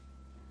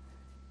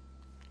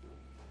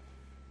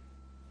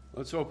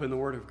Let's open the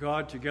Word of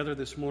God together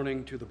this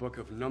morning to the book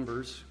of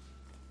Numbers.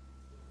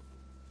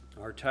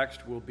 Our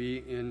text will be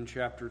in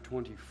chapter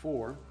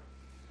 24,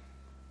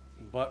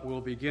 but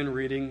we'll begin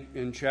reading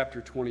in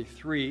chapter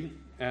 23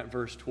 at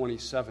verse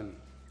 27.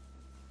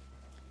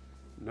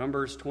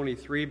 Numbers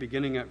 23,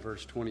 beginning at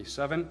verse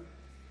 27.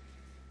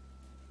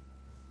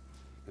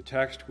 The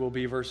text will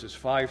be verses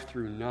 5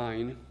 through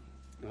 9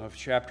 of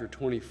chapter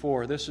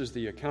 24. This is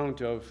the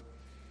account of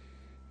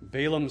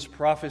Balaam's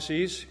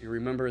prophecies. You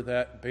remember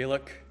that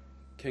Balak,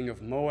 king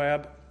of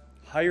Moab,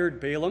 hired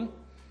Balaam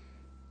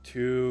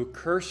to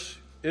curse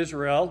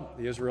Israel.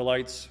 The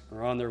Israelites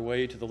are on their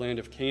way to the land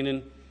of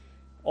Canaan,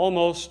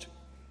 almost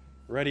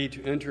ready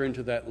to enter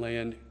into that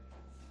land,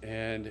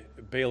 and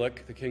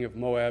Balak, the king of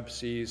Moab,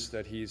 sees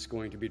that he's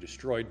going to be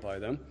destroyed by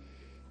them,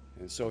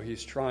 and so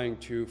he's trying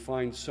to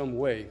find some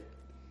way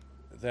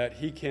that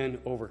he can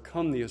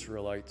overcome the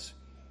Israelites,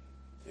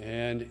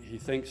 and he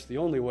thinks the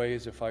only way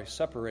is if I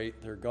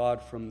separate their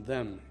God from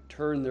them,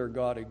 turn their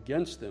God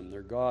against them.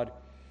 Their God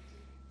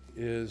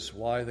is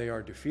why they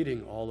are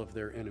defeating all of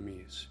their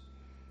enemies.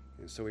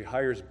 And so he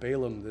hires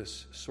Balaam,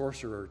 this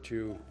sorcerer,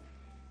 to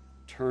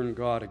turn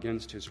God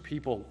against his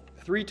people.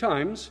 3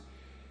 times,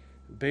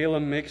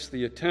 Balaam makes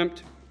the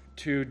attempt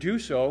to do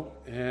so,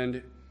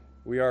 and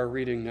we are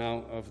reading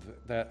now of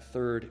that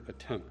third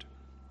attempt.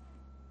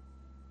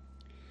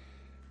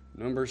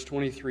 Numbers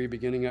 23,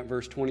 beginning at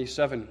verse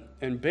 27.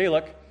 And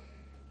Balak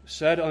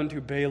said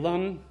unto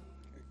Balaam,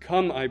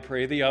 Come, I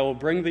pray thee, I will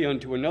bring thee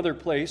unto another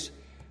place.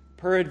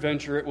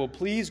 Peradventure it will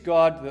please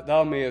God that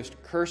thou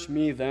mayest curse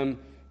me them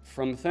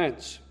from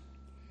thence.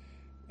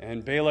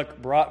 And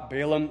Balak brought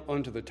Balaam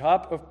unto the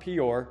top of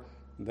Peor,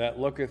 that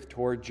looketh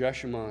toward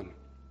Jeshimon.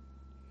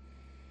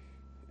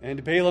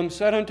 And Balaam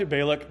said unto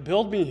Balak,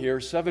 Build me here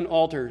 7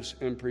 altars,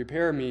 and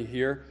prepare me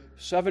here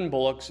 7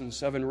 bullocks and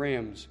 7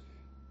 rams.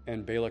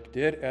 And Balak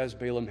did as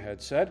Balaam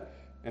had said,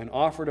 and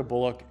offered a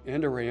bullock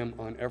and a ram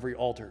on every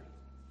altar.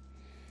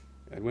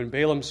 And when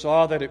Balaam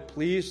saw that it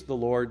pleased the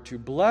Lord to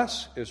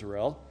bless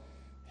Israel,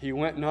 he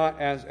went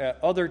not as at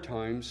other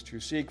times to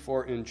seek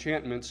for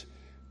enchantments,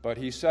 but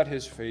he set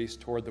his face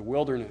toward the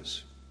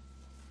wilderness.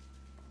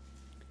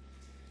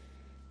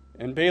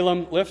 And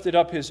Balaam lifted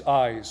up his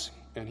eyes,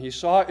 and he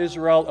saw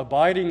Israel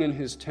abiding in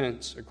his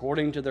tents,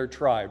 according to their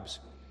tribes.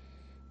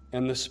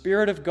 And the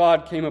Spirit of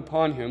God came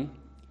upon him,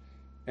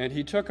 and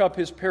he took up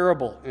his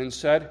parable, and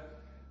said,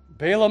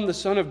 Balaam the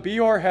son of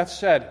Beor hath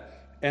said,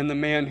 and the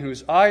man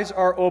whose eyes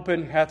are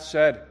open hath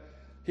said,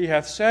 He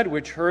hath said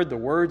which heard the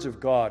words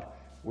of God,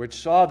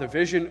 which saw the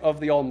vision of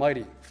the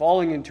Almighty,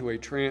 falling into a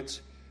trance,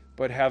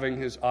 but having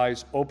his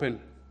eyes open.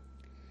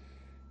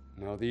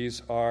 Now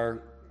these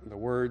are the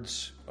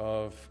words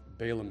of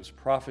Balaam's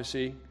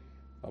prophecy,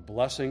 a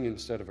blessing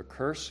instead of a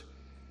curse,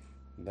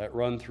 that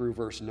run through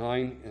verse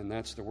 9, and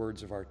that's the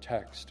words of our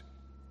text.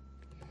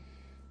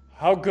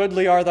 How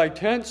goodly are thy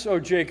tents, O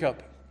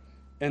Jacob,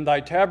 and thy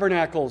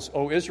tabernacles,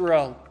 O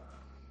Israel!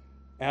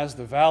 As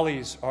the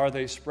valleys are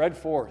they spread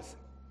forth,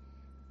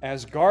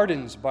 as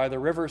gardens by the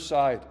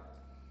riverside,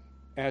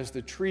 as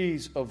the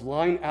trees of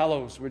line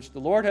aloes which the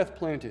Lord hath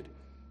planted,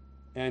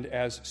 and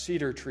as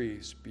cedar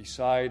trees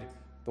beside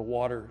the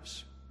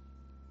waters.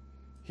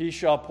 He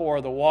shall pour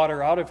the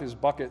water out of his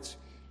buckets,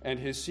 and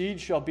his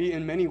seed shall be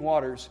in many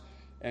waters,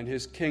 and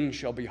his king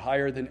shall be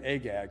higher than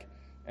Agag,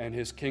 and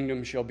his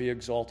kingdom shall be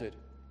exalted.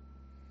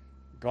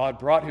 God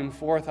brought him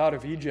forth out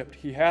of Egypt.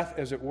 He hath,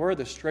 as it were,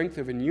 the strength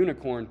of an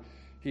unicorn.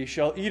 He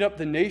shall eat up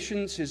the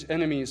nations, his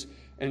enemies,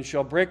 and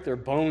shall break their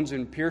bones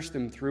and pierce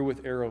them through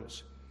with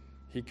arrows.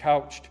 He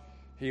couched,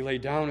 he lay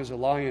down as a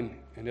lion,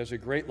 and as a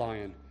great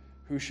lion.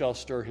 Who shall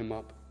stir him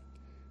up?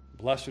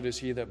 Blessed is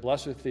he that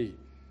blesseth thee,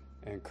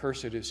 and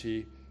cursed is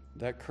he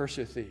that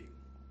curseth thee.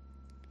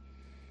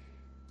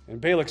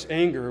 And Balak's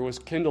anger was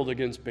kindled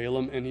against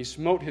Balaam, and he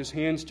smote his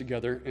hands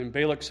together. And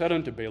Balak said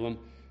unto Balaam,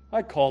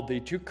 I called thee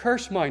to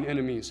curse mine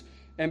enemies,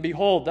 and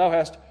behold, thou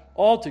hast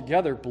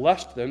altogether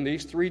blessed them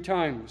these 3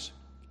 times.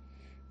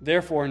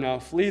 Therefore now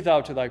flee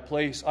thou to thy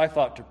place. I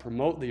thought to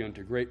promote thee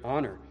unto great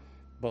honor,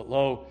 but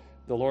lo,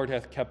 the Lord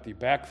hath kept thee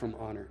back from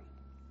honor.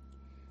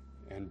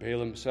 And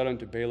Balaam said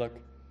unto Balak,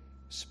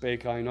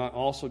 Spake I not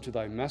also to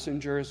thy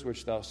messengers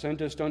which thou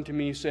sentest unto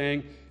me,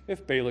 saying,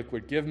 If Balak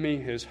would give me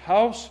his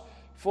house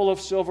full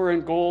of silver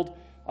and gold,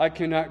 I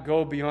cannot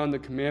go beyond the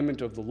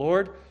commandment of the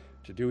Lord,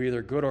 to do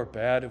either good or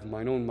bad of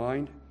mine own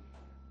mind.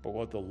 But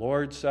what the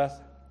Lord saith,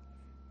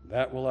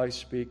 that will I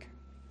speak.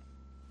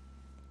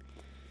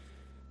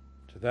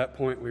 To that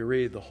point we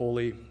read the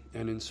holy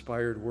and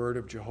inspired word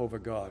of Jehovah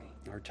God.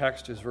 Our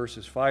text is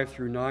verses 5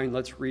 through 9.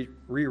 Let's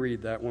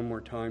reread that one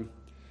more time.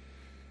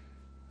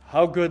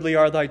 How goodly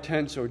are thy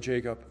tents, O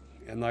Jacob,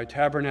 and thy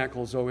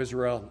tabernacles, O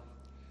Israel!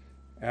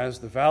 As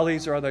the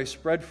valleys are they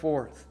spread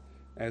forth,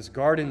 as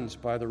gardens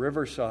by the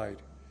riverside,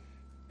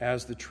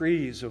 as the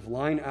trees of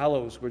line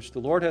aloes which the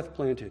Lord hath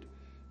planted,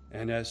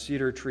 and as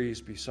cedar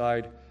trees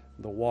beside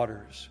the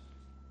waters.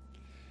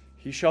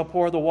 He shall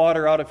pour the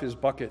water out of his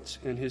buckets,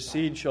 and his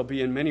seed shall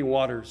be in many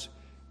waters,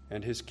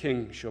 and his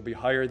king shall be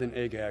higher than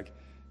Agag,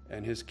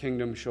 and his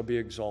kingdom shall be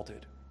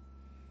exalted.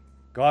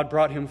 God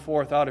brought him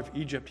forth out of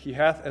Egypt. He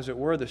hath, as it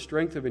were, the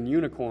strength of an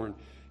unicorn.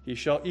 He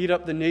shall eat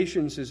up the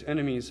nations his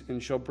enemies,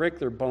 and shall break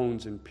their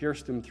bones, and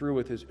pierce them through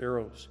with his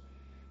arrows.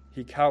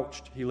 He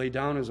couched, he lay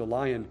down as a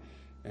lion,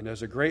 and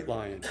as a great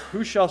lion.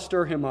 Who shall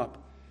stir him up?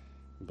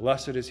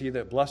 Blessed is he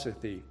that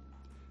blesseth thee,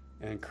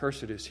 and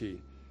cursed is he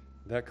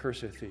that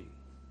curseth thee.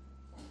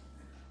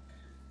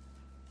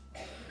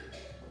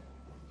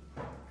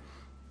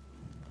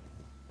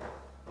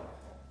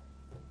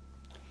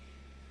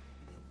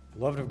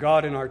 Beloved of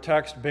God, in our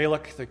text,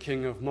 Balak, the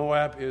king of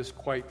Moab, is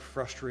quite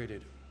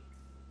frustrated.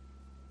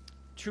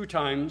 2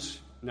 times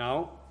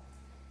now,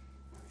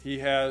 he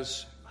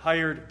has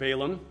hired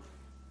Balaam,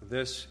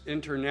 this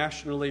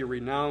internationally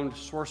renowned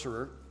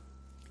sorcerer,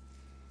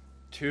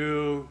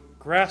 to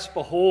grasp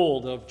a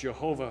hold of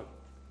Jehovah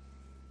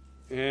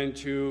and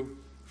to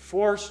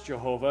force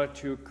Jehovah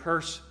to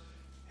curse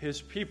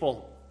his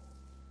people.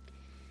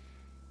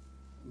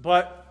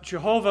 But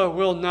Jehovah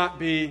will not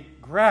be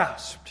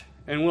grasped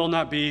and will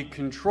not be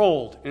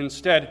controlled.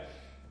 Instead,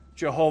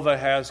 Jehovah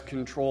has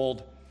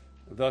controlled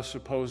the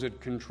supposed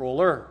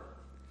controller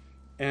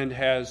and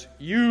has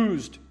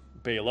used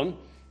Balaam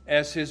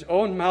as his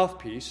own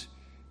mouthpiece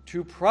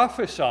to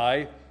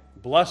prophesy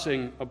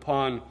blessing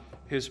upon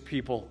his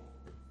people.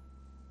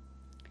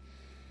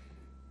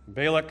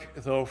 Balak,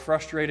 though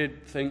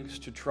frustrated, thinks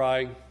to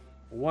try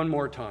one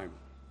more time.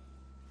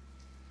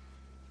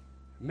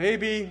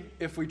 Maybe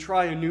if we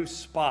try a new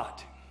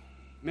spot,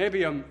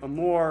 maybe a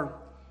more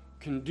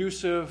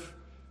conducive,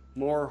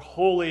 more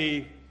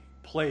holy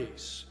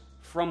place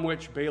from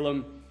which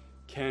Balaam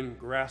can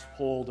grasp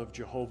hold of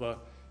Jehovah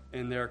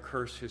and there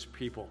curse his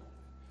people.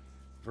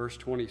 Verse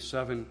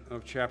 27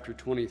 of chapter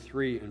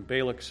 23, And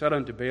Balak said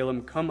unto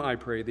Balaam, Come, I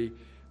pray thee,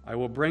 I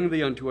will bring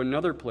thee unto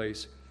another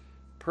place.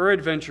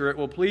 Peradventure it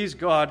will please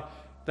God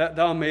that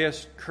thou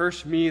mayest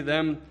curse me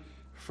them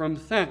from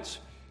thence.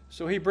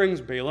 So he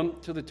brings Balaam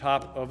to the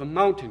top of a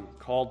mountain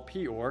called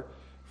Peor,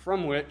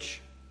 from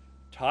which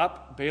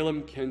top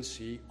Balaam can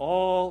see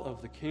all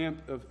of the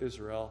camp of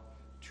Israel,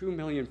 2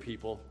 million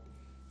people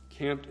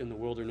camped in the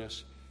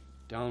wilderness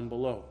down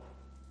below.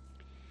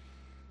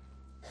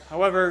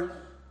 However,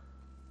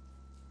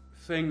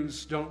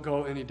 things don't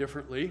go any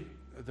differently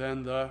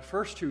than the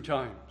first 2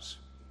 times.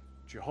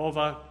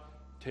 Jehovah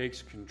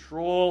takes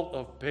control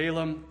of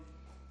Balaam,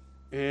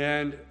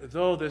 and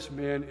though this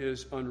man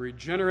is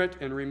unregenerate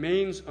and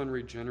remains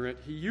unregenerate,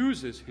 he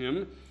uses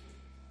him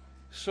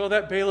so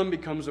that Balaam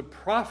becomes a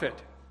prophet,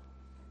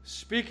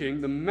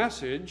 speaking the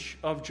message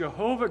of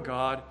Jehovah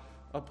God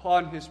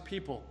upon his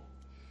people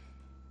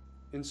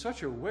in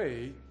such a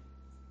way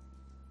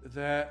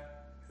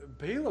that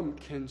Balaam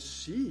can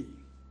see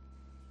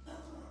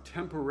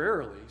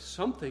temporarily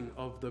something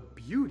of the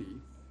beauty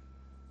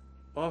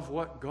of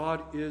what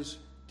God is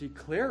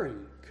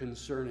declaring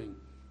concerning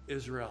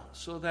Israel,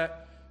 so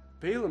that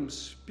Balaam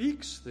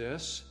speaks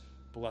this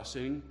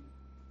blessing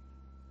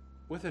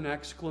with an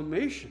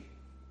exclamation.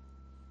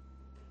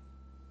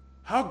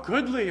 How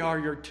goodly are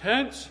your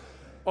tents,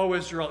 O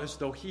Israel, as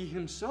though he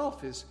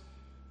himself is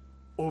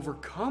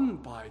overcome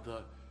by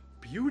the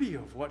beauty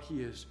of what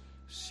he is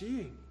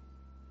seeing.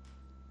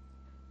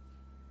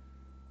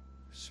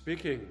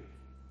 Speaking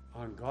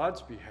on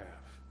God's behalf,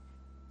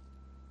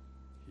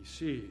 he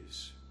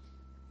sees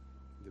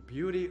the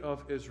beauty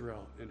of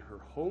Israel in her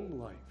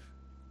home life,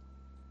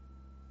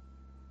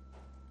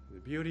 the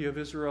beauty of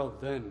Israel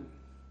then,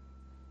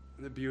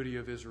 the beauty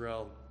of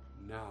Israel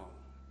now,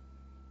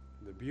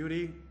 the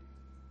beauty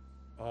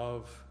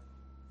of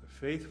the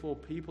faithful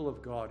people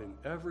of God in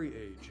every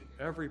age,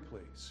 in every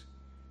place,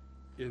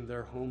 in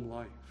their home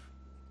life.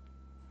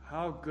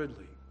 How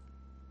goodly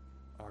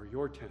are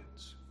your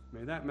tents.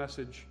 May that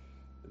message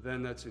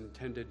then that's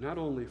intended not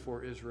only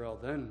for Israel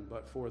then,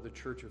 but for the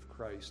Church of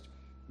Christ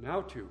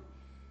now too,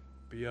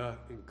 be an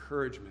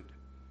encouragement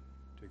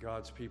to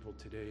God's people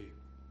today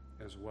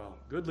as well.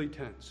 Goodly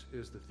tents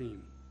is the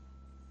theme.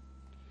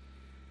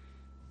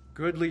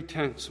 Goodly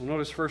tents. We'll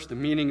notice first the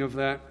meaning of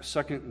that.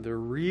 Second, the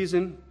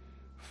reason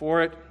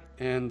for it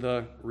and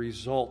the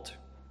result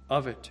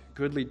of it.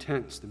 Goodly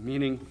tents, the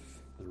meaning,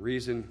 the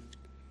reason,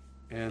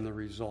 and the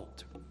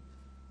result.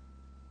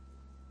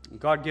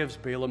 God gives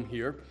Balaam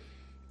here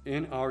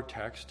in our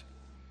text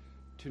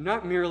to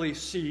not merely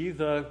see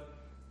the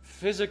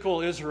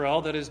physical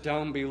Israel that is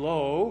down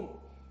below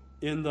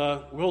in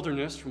the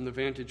wilderness from the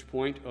vantage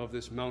point of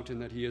this mountain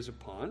that he is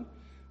upon,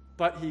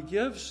 but he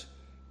gives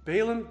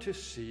Balaam to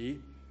see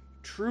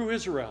true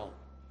Israel.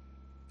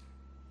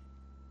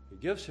 He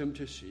gives him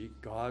to see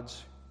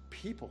God's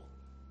people,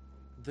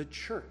 the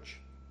church,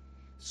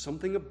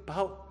 something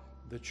about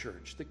the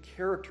church, the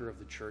character of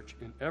the church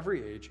in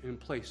every age and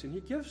place. And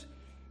he gives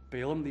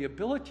Balaam the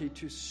ability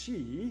to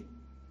see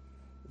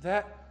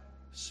that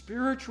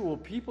spiritual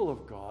people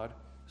of God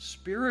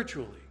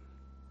spiritually.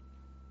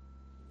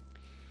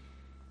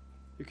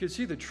 You can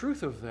see the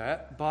truth of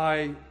that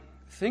by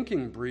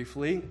thinking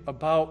briefly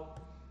about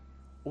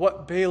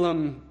what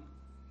Balaam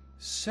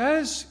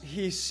says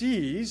he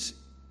sees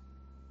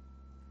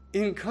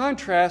in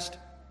contrast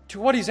to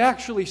what he's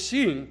actually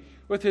seeing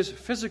with his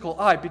physical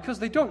eye because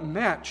they don't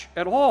match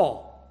at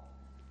all.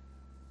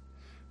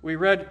 We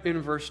read in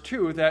verse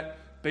 2 that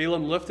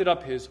Balaam lifted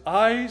up his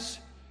eyes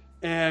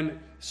and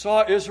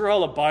saw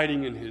Israel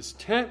abiding in his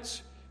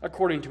tents,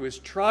 according to his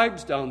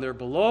tribes down there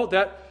below.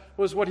 That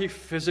was what he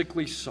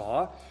physically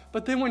saw.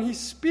 But then when he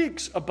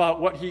speaks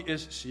about what he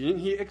is seeing,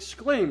 he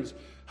exclaims,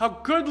 "How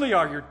goodly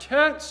are your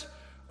tents,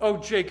 O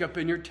Jacob,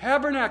 and your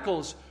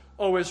tabernacles,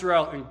 O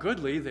Israel." And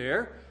goodly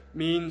there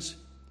means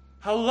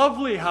how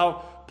lovely,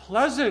 how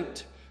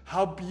pleasant,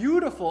 how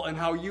beautiful, and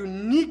how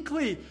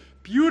uniquely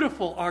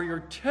beautiful are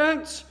your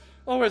tents,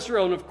 O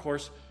Israel. And of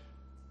course,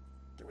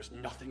 there was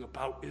nothing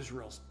about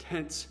Israel's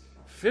tents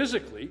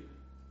physically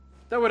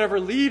that would ever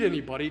lead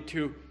anybody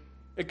to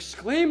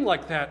exclaim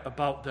like that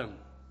about them.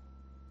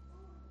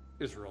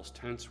 Israel's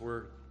tents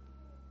were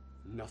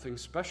nothing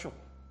special.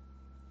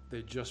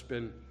 They'd just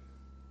been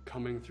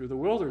coming through the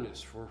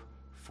wilderness for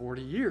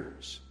 40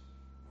 years.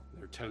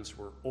 Their tents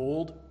were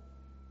old,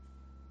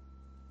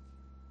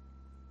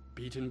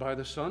 beaten by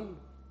the sun.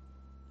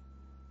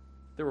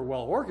 They were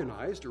well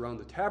organized around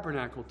the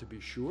tabernacle, to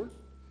be sure,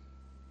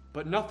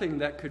 but nothing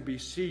that could be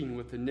seen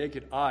with the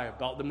naked eye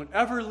about them would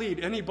ever lead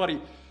anybody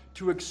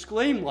to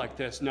exclaim like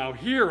this, "Now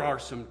here are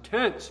some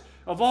tents.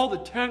 Of all the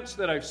tents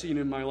that I've seen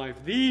in my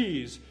life,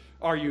 these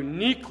are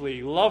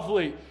uniquely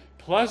lovely,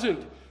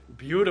 pleasant,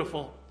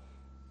 beautiful."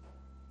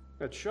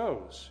 That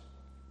shows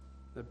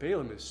that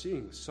Balaam is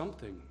seeing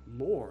something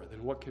more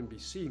than what can be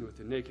seen with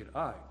the naked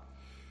eye.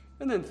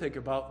 And then think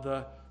about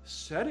the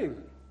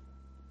setting.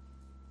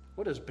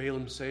 What does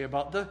Balaam say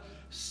about the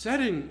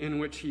setting in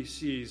which he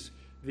sees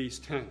these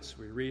tents?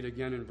 We read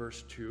again in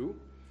verse 2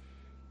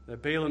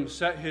 that Balaam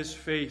set his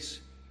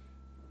face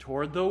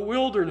toward the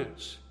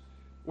wilderness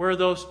where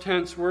those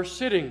tents were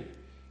sitting.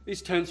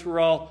 These tents were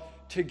all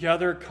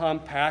together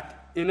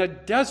compact in a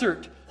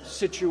desert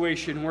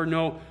situation where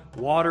no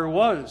water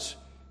was.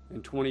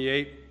 In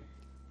 28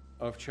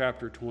 of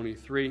chapter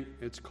 23,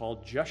 it's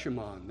called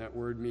Jeshimon. That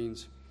word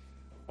means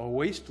a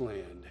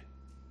wasteland.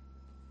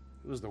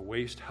 It was the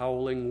waste,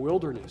 howling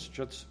wilderness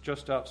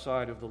just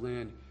outside of the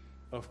land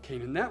of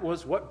Canaan. That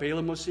was what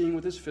Balaam was seeing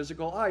with his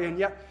physical eye. And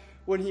yet,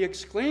 when he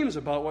exclaims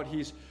about what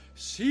he's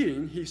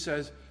seeing, he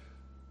says,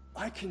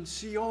 "I can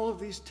see all of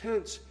these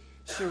tents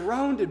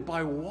surrounded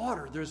by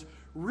water. There's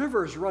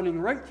rivers running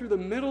right through the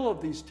middle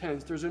of these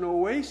tents. There's an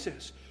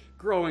oasis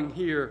growing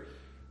here."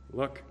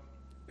 Look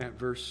at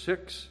verse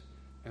 6.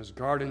 "As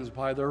gardens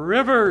by the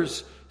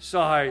river's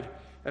side,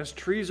 as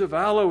trees of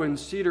aloe and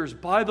cedars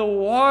by the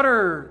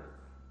water."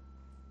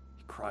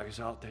 He cries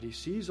out that he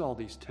sees all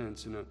these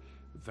tents in a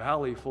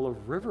valley full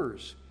of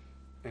rivers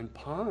and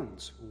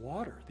ponds,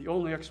 water. The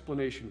only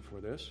explanation for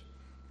this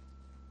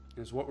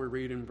is what we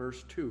read in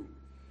verse 2,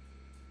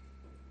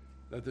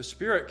 that the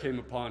Spirit came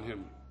upon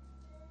him.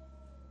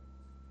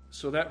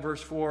 So that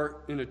verse 4,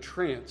 in a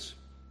trance,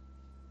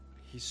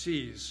 he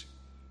sees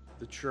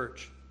the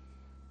church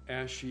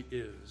as she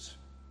is,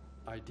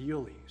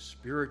 ideally,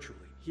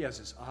 spiritually. He has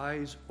his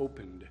eyes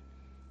opened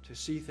to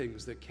see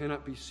things that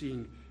cannot be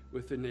seen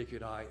with the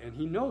naked eye, and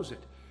he knows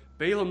it.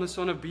 Balaam the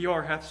son of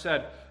Beor hath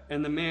said,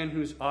 and the man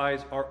whose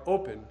eyes are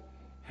open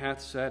hath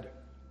said.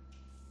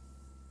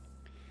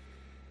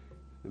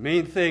 The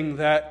main thing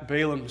that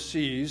Balaam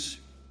sees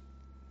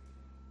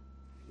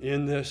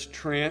in this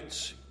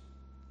trance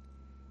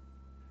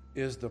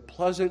is the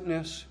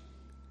pleasantness,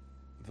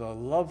 the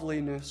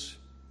loveliness,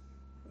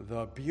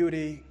 the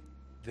beauty,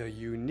 the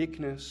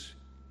uniqueness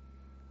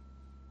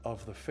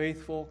of the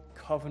faithful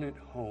covenant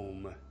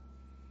home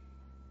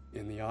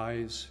in the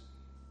eyes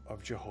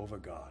of Jehovah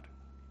God.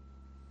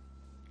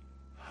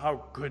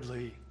 How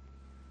goodly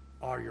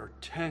are your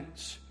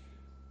tents,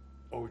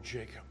 O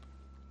Jacob.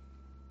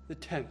 The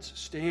tents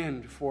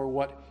stand for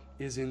what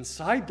is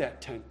inside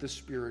that tent, the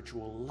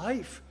spiritual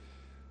life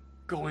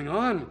going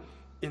on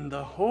in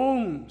the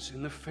homes,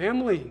 in the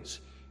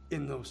families,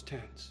 in those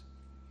tents.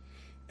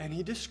 And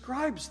he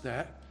describes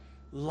that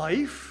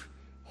life,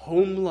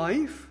 home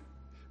life,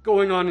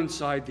 going on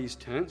inside these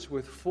tents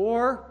with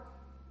 4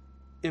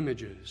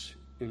 images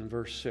in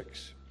verse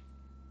 6.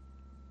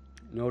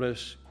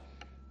 Notice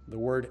the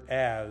word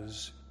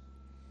 "as"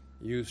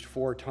 used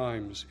 4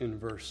 times in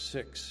verse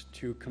 6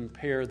 to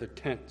compare the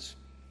tents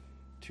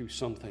to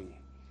something.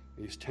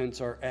 These tents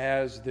are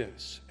as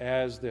this,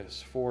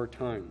 4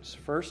 times.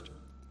 First,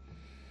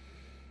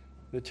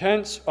 the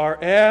tents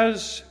are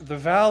as the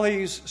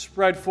valleys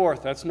spread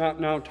forth. That's not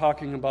now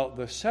talking about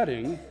the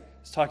setting.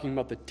 It's talking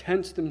about the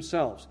tents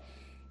themselves.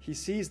 He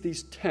sees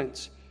these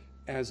tents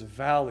as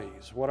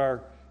valleys. What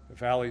are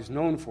valleys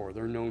known for?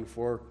 They're known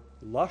for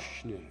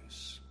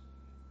lushness,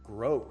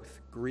 growth,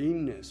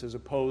 greenness, as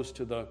opposed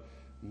to the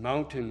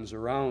mountains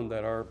around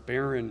that are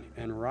barren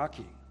and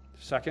rocky.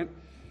 Second,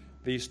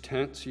 these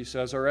tents, he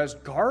says, are as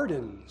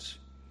gardens,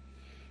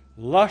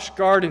 lush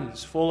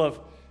gardens full of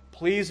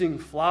pleasing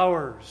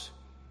flowers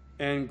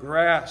and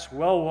grass,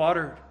 well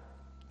watered.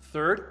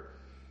 Third,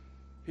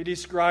 he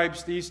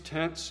describes these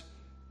tents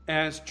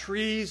as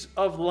trees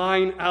of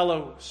line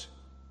aloes.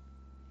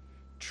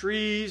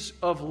 Trees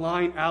of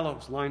line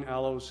aloes. Line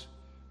aloes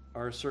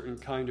are a certain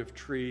kind of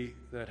tree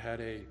that had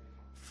a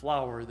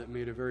flower that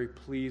made a very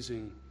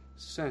pleasing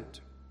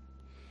scent.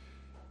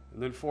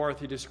 And then fourth,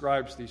 he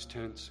describes these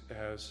tents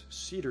as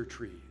cedar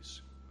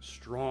trees,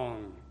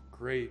 strong,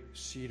 great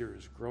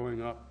cedars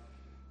growing up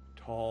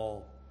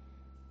tall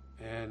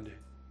and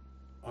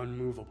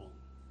unmovable.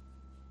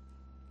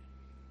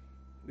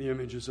 The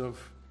images of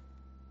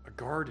a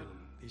garden.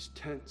 These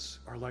tents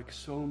are like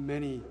so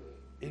many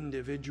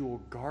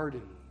individual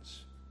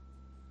gardens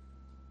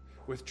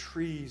with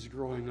trees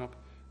growing up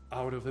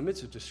out of them.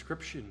 It's a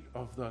description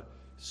of the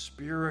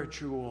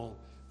spiritual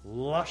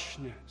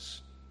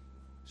lushness,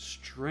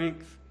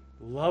 strength,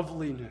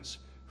 loveliness,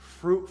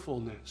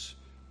 fruitfulness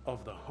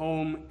of the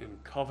home in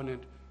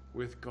covenant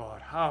with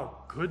God. How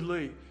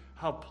goodly,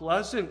 how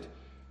pleasant,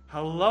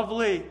 how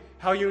lovely,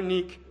 how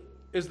unique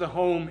is the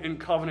home in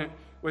covenant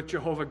with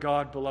Jehovah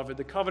God, beloved.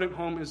 The covenant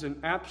home is an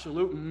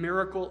absolute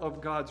miracle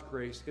of God's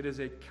grace. It is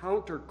a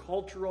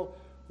countercultural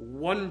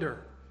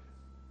wonder.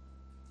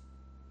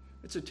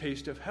 It's a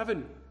taste of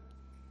heaven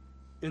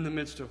in the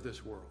midst of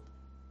this world.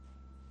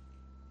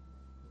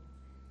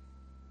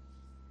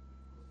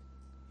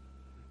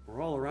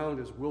 We're all around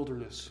is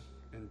wilderness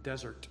and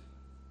desert.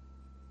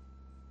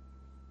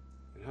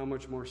 And how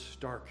much more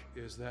stark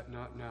is that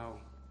not now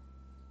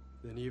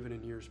than even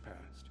in years past?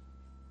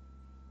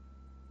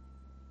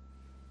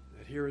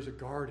 That here is a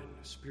garden,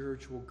 a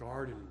spiritual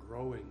garden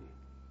growing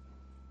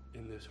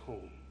in this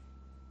home.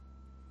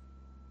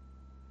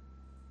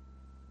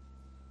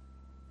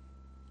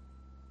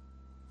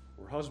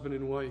 Where husband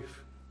and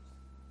wife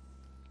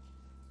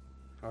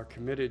are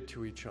committed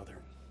to each other.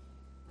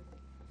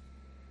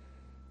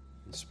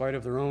 In spite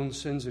of their own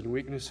sins and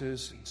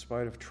weaknesses, in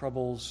spite of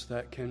troubles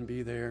that can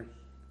be there,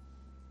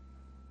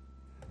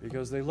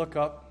 because they look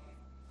up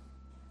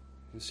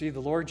and see the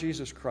Lord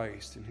Jesus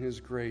Christ and His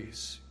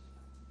grace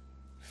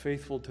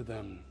faithful to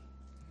them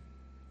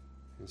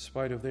in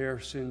spite of their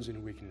sins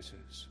and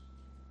weaknesses.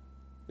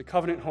 The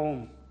covenant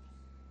home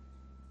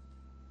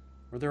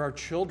where there are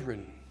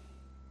children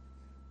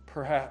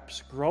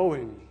perhaps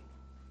growing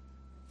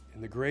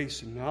in the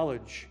grace and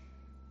knowledge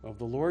of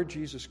the Lord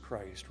Jesus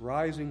Christ,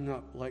 rising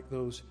up like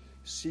those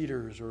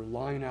cedars or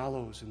line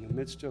aloes in the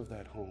midst of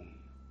that home.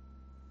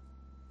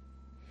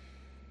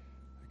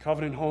 A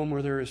covenant home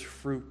where there is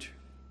fruit,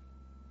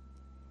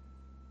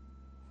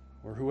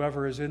 or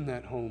whoever is in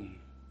that home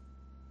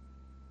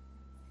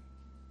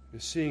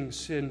is seeing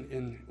sin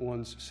in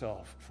one's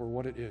self for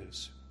what it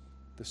is,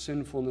 the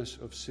sinfulness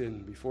of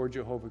sin before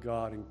Jehovah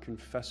God, and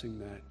confessing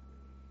that.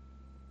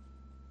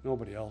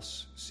 Nobody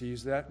else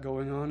sees that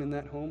going on in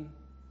that home.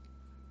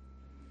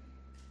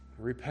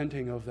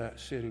 Repenting of that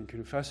sin and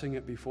confessing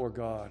it before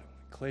God,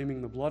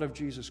 claiming the blood of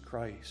Jesus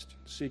Christ,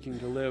 seeking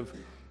to live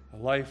a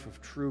life of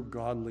true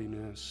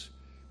godliness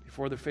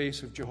before the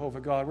face of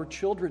Jehovah God, where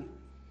children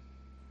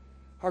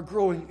are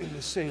growing in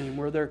the same,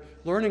 where they're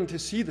learning to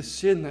see the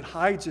sin that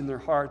hides in their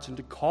hearts and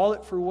to call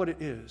it for what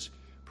it is,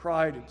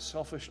 pride and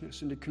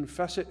selfishness, and to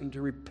confess it and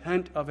to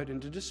repent of it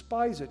and to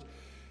despise it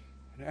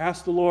and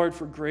ask the Lord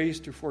for grace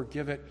to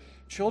forgive it.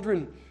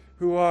 Children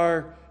who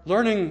are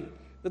learning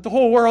that the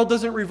whole world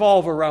doesn't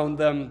revolve around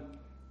them,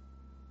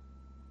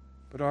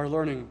 but are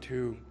learning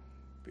to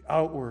be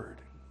outward,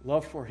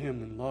 love for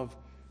Him and love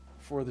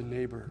for the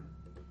neighbor.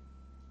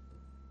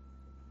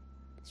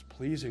 It's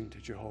pleasing to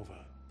Jehovah.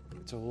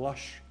 It's a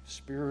lush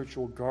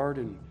spiritual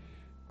garden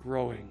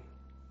growing.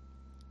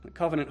 The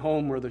covenant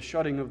home where the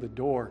shutting of the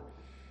door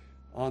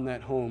on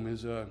that home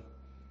is an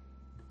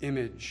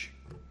image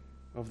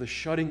of the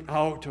shutting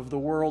out of the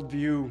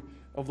worldview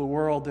of the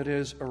world that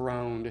is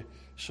around,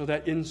 so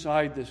that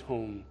inside this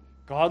home,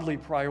 godly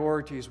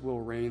priorities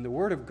will reign. The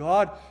Word of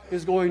God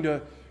is going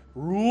to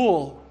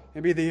rule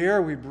and be the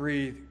air we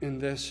breathe in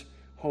this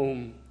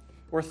home,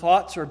 where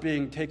thoughts are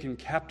being taken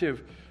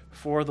captive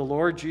for the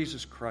Lord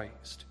Jesus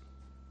Christ.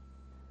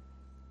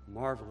 A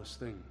marvelous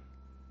thing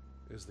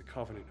is the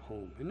covenant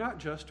home. And not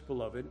just,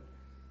 beloved,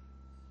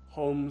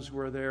 homes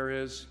where there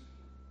is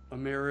a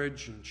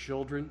marriage and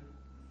children.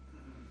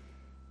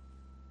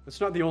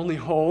 It's not the only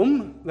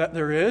home that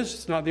there is.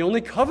 It's not the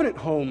only covenant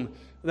home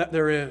that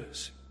there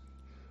is.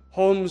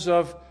 Homes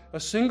of a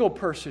single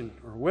person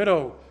or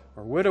widow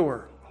or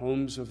widower.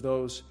 Homes of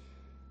those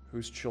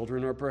whose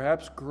children are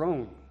perhaps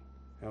grown,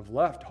 have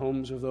left.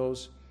 Homes of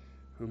those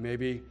who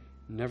maybe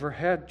never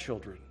had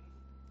children.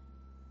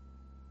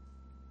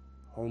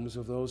 Homes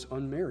of those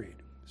unmarried,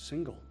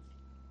 single.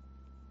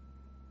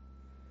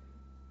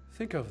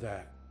 Think of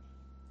that.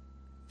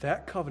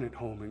 That covenant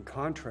home in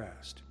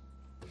contrast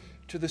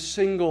to the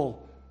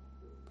single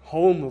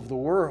home of the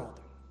world.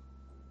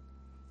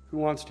 Who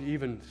wants to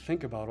even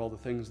think about all the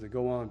things that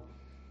go on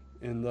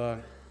in the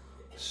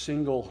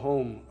single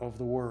home of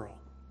the world,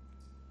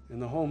 in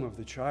the home of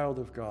the child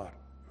of God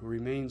who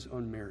remains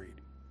unmarried?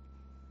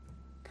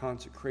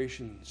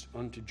 Consecrations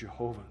unto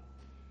Jehovah.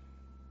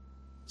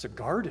 It's a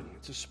garden.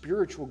 It's a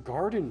spiritual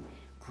garden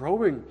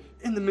growing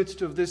in the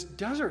midst of this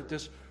desert,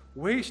 this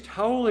waste,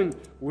 howling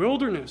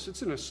wilderness.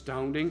 It's an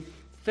astounding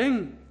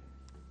thing.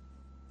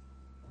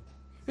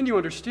 And you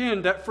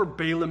understand that for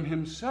Balaam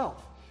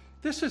himself,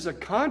 This is a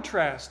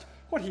contrast.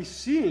 What he's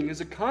seeing is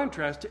a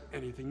contrast to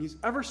anything he's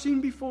ever seen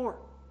before.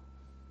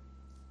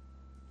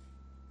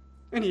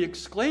 And he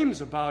exclaims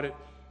about it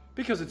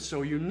because it's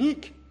so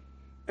unique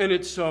and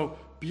it's so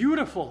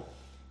beautiful.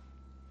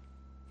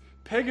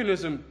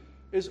 Paganism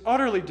is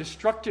utterly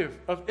destructive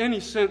of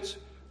any sense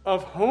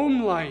of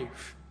home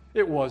life.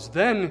 It was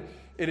then,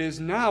 it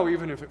is now,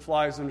 even if it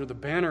flies under the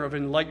banner of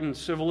enlightened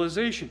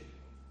civilization.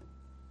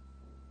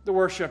 The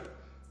worship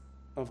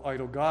of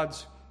idol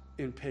gods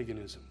in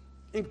paganism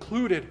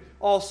included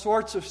all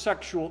sorts of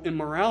sexual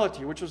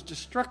immorality, which was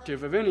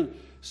destructive of any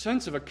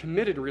sense of a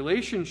committed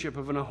relationship,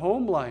 of a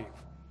home life.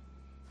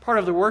 Part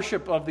of the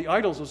worship of the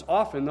idols was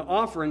often the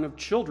offering of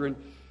children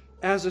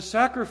as a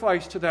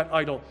sacrifice to that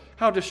idol.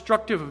 How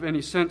destructive of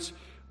any sense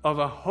of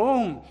a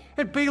home.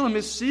 And Balaam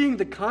is seeing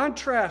the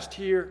contrast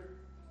here.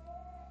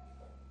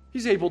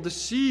 He's able to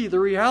see the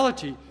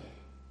reality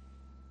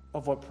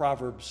of what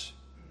Proverbs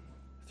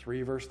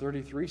 3 verse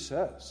 33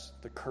 says.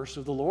 The curse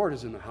of the Lord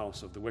is in the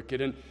house of the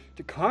wicked. And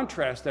to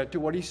contrast that to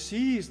what he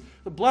sees,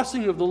 the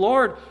blessing of the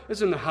Lord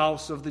is in the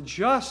house of the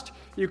just.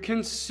 You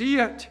can see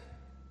it.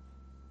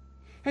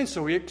 And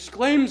so he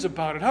exclaims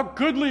about it. How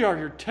goodly are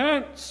your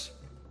tents!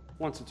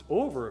 Once it's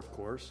over, of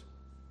course.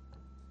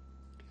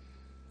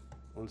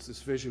 Once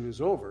this vision is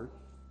over,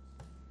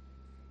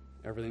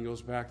 everything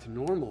goes back to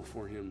normal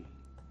for him.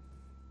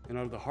 And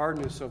out of the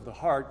hardness of the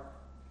heart,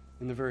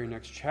 in the very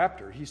next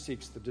chapter, he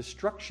seeks the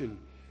destruction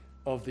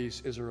of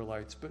these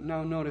Israelites. But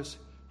now notice,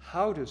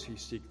 how does he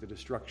seek the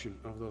destruction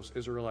of those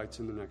Israelites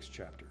in the next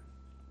chapter?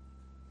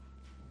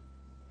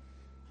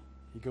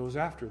 He goes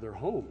after their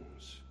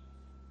homes.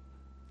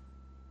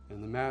 In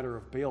the matter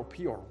of Baal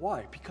Peor.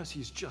 Why? Because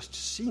he's just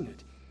seen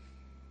it.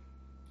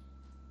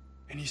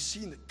 And he's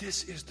seen that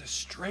this is the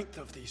strength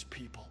of these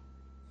people.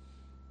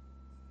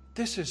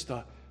 This is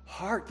the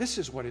heart. This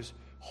is what is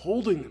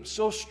holding them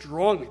so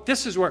strongly.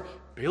 This is where,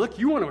 Balak,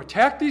 you want to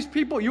attack these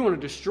people? You want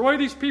to destroy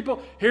these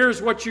people?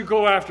 Here's what you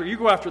go after. You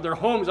go after their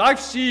homes. I've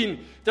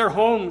seen their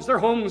homes. Their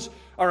homes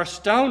are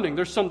astounding.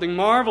 There's something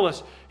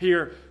marvelous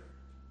here.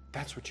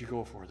 That's what you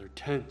go for. Their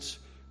tents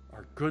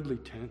are goodly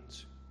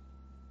tents.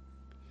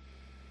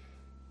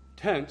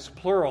 Tents,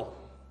 plural.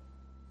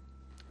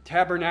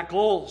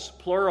 Tabernacles,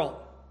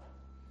 plural.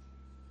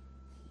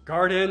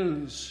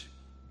 Gardens,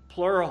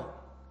 plural.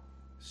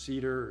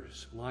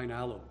 Cedars, line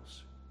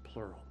aloes,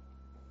 plural.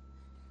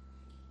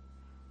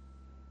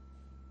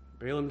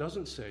 Balaam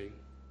doesn't say,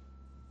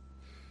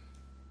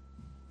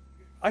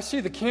 I see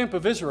the camp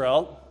of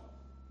Israel,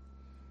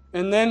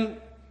 and then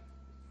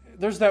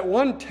there's that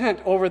one tent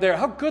over there.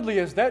 How goodly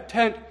is that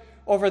tent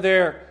over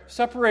there,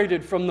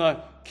 separated from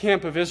the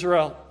camp of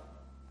Israel?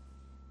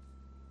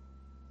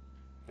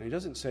 And he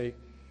doesn't say,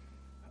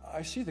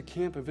 I see the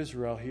camp of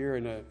Israel here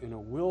in a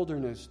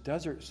wilderness,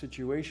 desert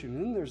situation,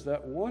 and then there's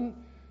that one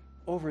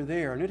over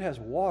there, and it has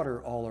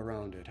water all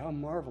around it. How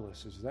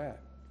marvelous is that?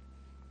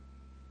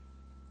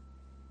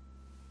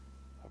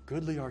 How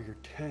goodly are your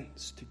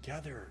tents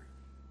together,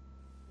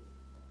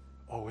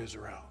 O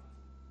Israel.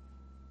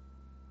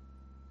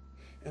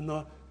 And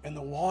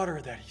the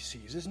water that he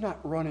sees is not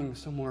running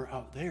somewhere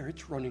out there.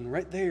 It's running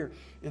right there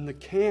in the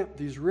camp.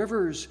 These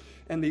rivers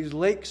and these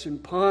lakes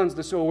and ponds,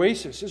 this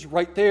oasis is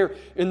right there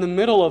in the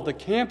middle of the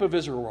camp of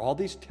Israel, where all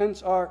these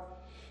tents are.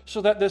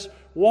 So that this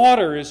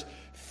water is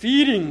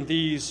feeding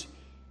these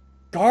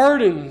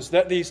gardens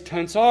that these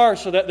tents are,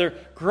 so that they're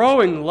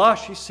growing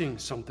lush. He's seeing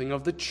something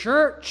of the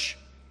church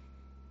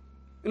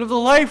and of the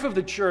life of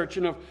the church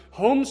and of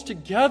homes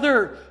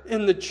together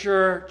in the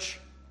church.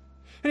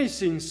 And he's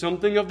seeing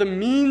something of the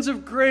means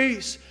of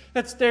grace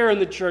that's there in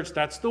the church.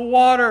 That's the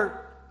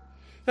water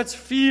that's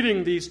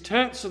feeding these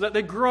tents so that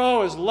they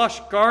grow as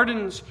lush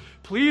gardens,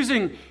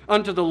 pleasing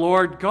unto the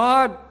Lord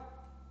God.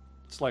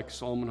 It's like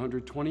Psalm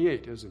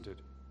 128, isn't it?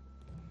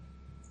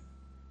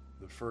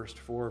 The first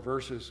 4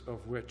 verses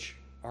of which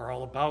are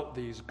all about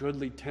these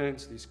goodly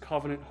tents, these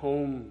covenant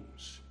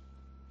homes,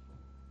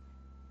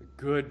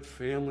 a good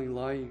family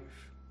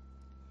life.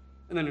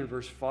 And then in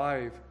verse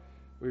 5,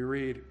 we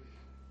read,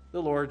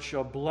 the Lord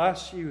shall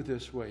bless you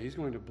this way. He's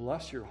going to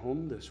bless your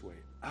home this way,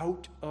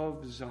 out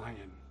of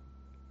Zion.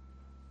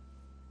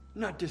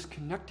 Not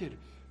disconnected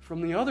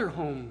from the other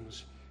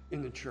homes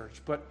in the church,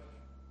 but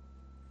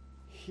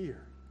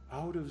here,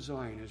 out of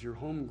Zion, as your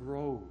home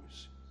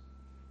grows,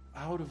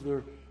 out of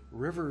the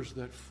rivers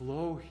that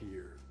flow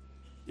here,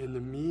 in the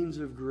means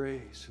of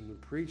grace, in the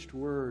preached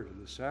word,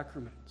 and the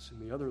sacraments,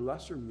 and the other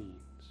lesser means.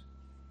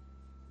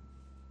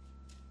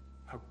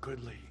 How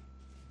goodly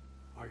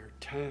are your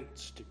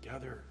tents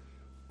together,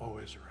 O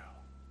Israel.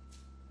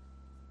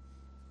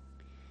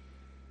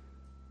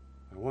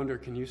 I wonder,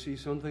 can you see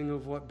something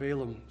of what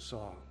Balaam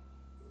saw,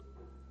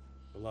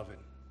 beloved?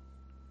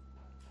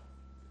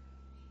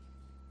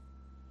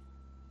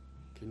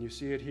 Can you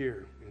see it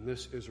here in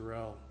this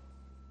Israel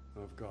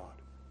of God?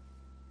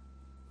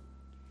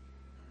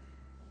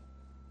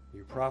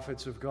 You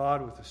prophets of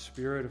God with the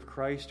Spirit of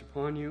Christ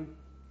upon you.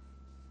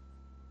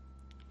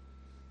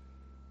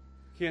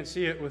 Can't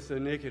see it with the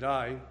naked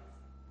eye.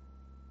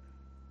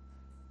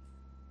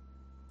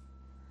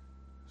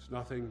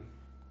 nothing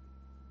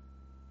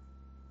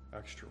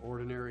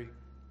extraordinary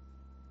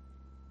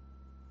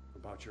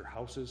about your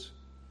houses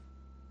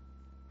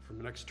from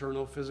an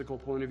external physical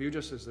point of view,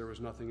 just as there was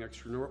nothing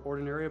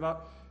extraordinary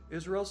about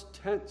Israel's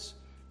tents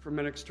from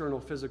an external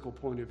physical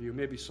point of view.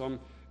 Maybe some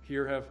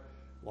here have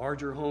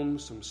larger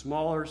homes, some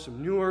smaller,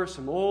 some newer,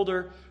 some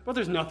older, but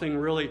there's nothing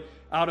really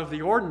out of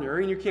the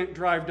ordinary, and you can't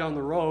drive down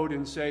the road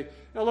and say,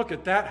 now look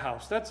at that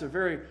house. That's a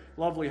very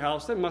lovely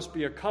house. That must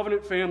be a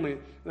covenant family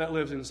that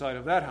lives inside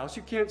of that house.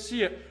 You can't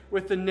see it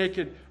with the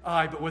naked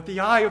eye, but with the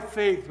eye of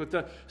faith, with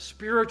the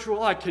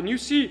spiritual eye. Can you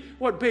see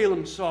what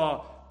Balaam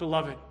saw,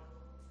 beloved?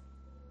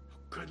 How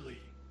goodly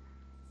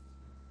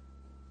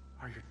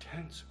are your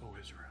tents, O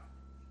Israel.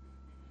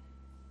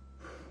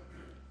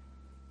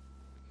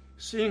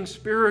 Seeing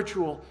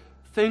spiritual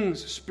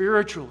things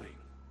spiritually.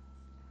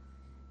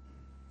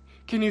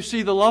 Can you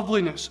see the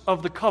loveliness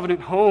of the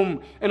covenant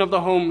home and of the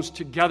homes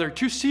together?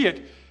 To see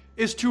it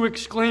is to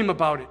exclaim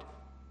about it.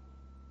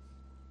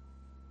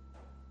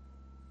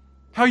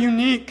 How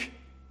unique,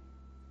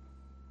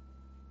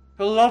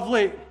 how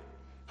lovely,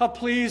 how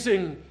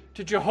pleasing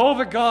to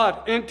Jehovah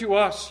God and to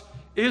us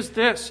is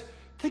this.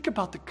 Think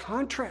about the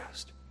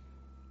contrast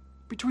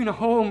between a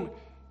home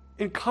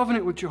in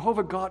covenant with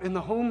Jehovah God and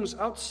the homes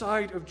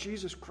outside of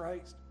Jesus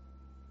Christ,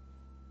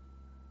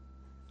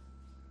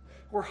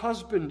 where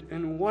husband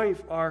and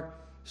wife are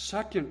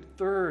second,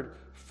 third,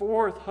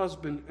 fourth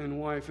husband and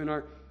wife, and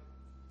are,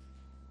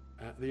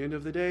 at the end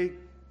of the day,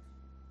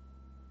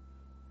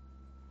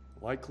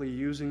 likely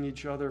using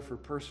each other for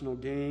personal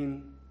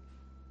gain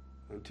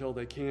until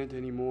they can't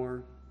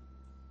anymore.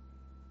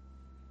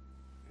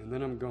 And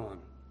then I'm gone.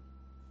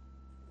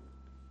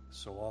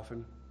 So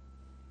often.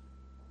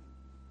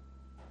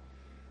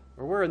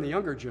 Or we're in the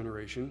younger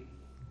generation,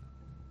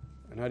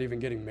 and not even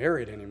getting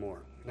married anymore,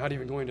 not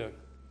even going to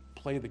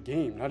play the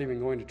game, not even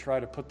going to try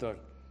to put the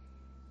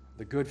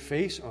good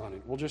face on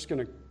it. We're just going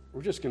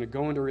to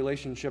go into a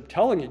relationship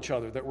telling each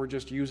other that we're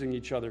just using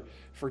each other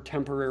for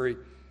temporary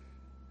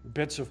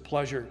bits of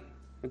pleasure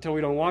until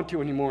we don't want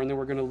to anymore, and then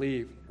we're going to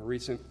leave. A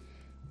recent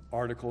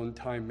article in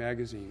Time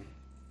magazine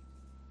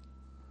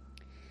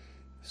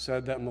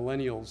said that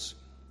millennials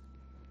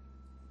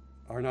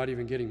are not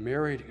even getting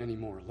married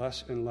anymore,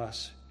 less and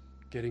less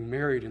getting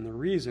married. And the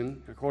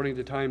reason, according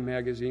to Time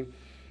magazine,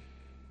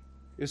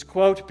 is,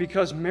 quote,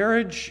 because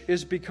marriage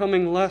is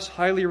becoming less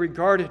highly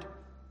regarded.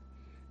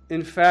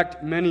 In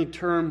fact, many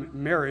term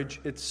marriage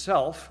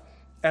itself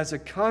as a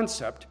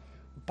concept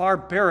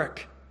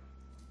barbaric,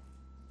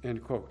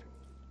 end quote.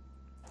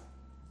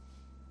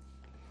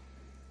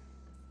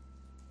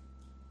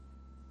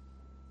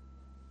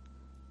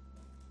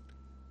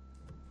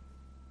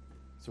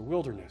 It's a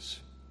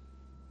wilderness,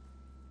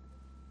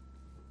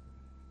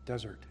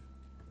 desert.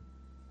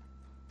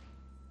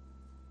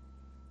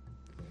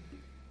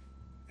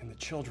 And the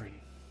children,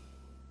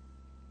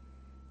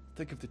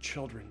 think of the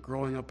children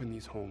growing up in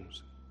these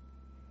homes,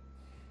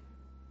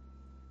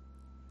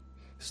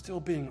 still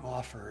being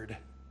offered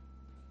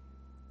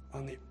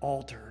on the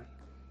altar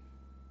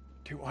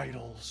to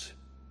idols,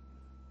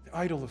 the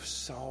idol of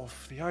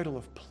self, the idol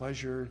of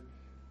pleasure.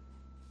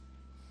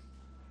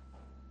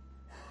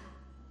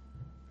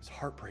 It's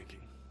heartbreaking.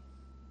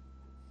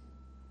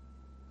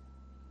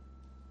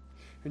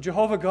 And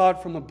Jehovah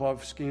God from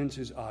above scans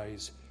his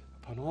eyes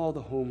upon all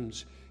the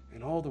homes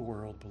in all the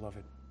world,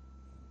 beloved.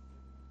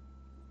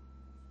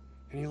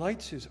 And he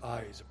lights his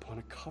eyes upon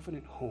a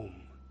covenant home,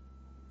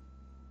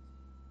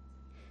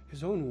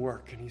 his own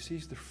work, and he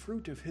sees the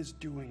fruit of his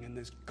doing in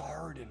this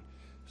garden.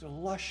 There's a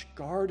lush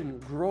garden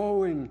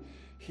growing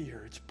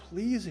here. It's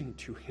pleasing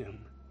to him.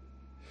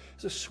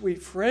 There's a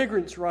sweet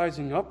fragrance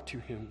rising up to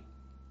him.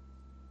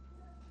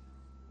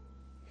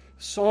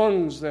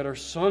 Songs that are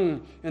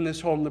sung in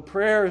this home, the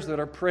prayers that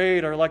are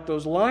prayed are like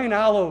those line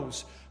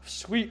aloes,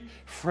 sweet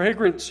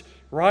fragrance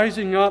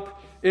rising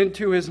up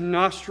into his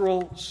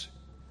nostrils.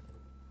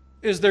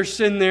 Is there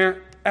sin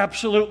there?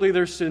 Absolutely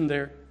there's sin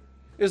there.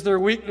 Is there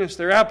weakness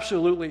there?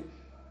 Absolutely.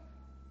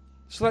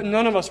 So that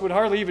none of us would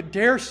hardly even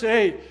dare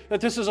say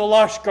that this is a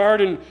lush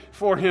garden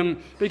for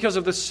him because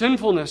of the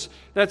sinfulness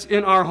that's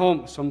in our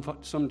home,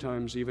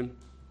 sometimes even.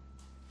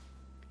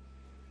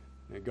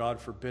 May God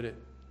forbid it.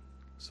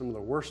 Some of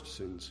the worst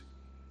sins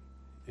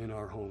in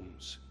our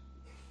homes.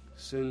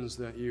 Sins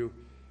that you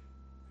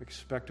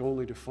expect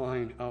only to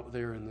find out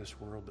there in this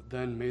world. But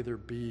then may there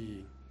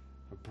be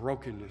a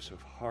brokenness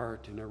of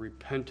heart and a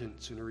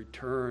repentance and a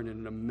return and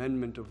an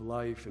amendment of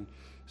life and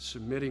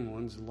submitting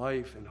one's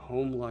life and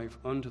home life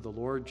unto the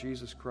Lord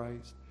Jesus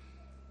Christ.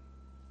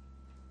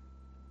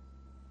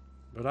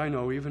 But I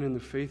know even in the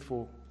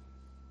faithful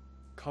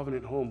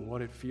covenant home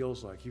what it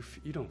feels like.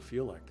 You don't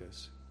feel like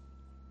this.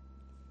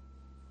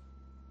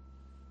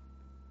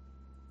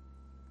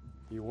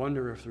 You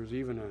wonder if there's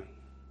even a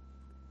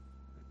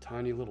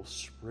tiny little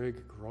sprig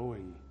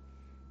growing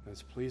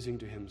that's pleasing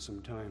to him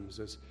sometimes,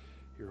 as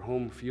your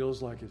home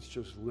feels like it's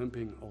just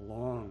limping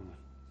along.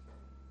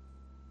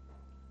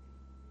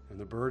 And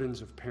the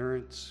burdens of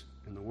parents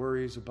and the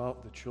worries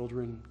about the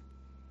children,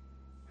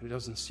 and it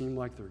doesn't seem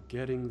like they're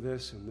getting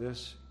this and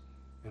this.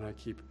 And I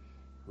keep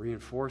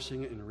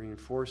reinforcing it and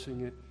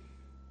reinforcing it.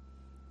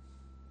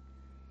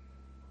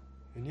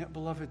 And yet,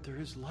 beloved, there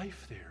is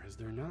life there, is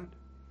there not?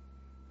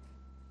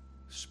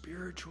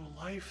 Spiritual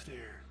life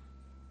there.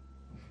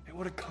 And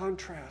what a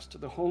contrast to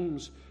the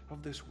homes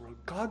of this world.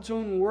 God's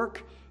own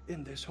work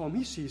in this home.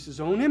 He sees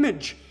his own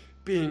image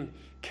being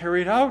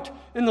carried out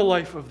in the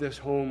life of this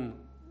home.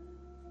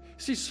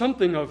 He sees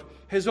something of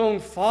his own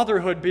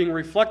fatherhood being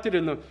reflected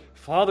in the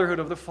fatherhood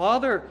of the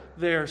father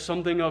there.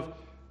 Something of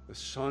the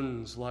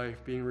son's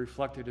life being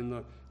reflected in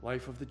the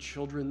life of the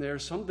children there.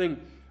 Something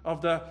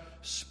of the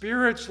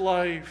Spirit's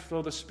life,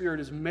 though the Spirit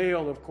is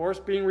male, of course,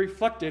 being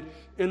reflected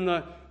in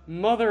the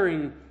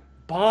mothering,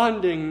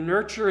 bonding,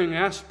 nurturing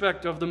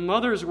aspect of the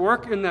mother's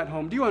work in that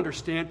home. Do you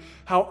understand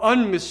how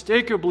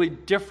unmistakably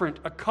different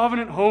a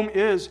covenant home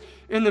is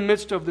in the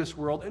midst of this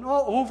world? And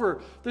all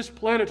over this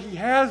planet, he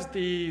has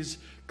these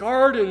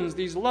gardens,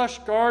 these lush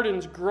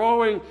gardens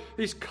growing,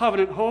 these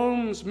covenant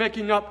homes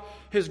making up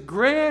his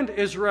grand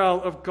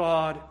Israel of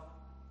God.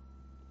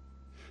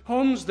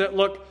 Homes that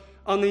look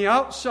on the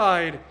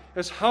outside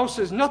as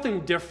houses,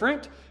 nothing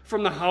different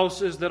from the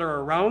houses that are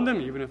around them,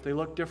 even if they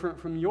look different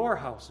from your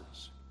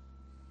houses.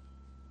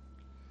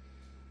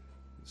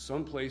 In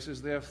some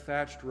places they have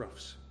thatched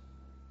roofs.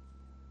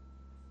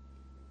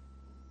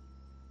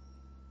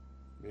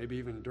 Maybe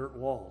even dirt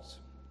walls.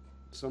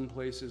 Some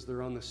places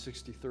they're on the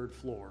 63rd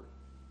floor.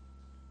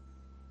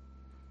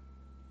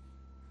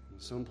 In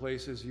some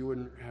places you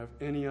wouldn't have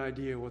any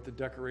idea what the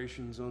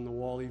decorations on the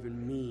wall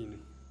even mean.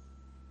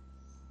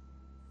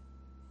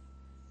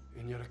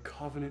 And yet a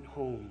covenant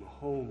home, a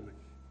home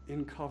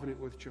in covenant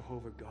with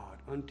Jehovah God,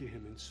 unto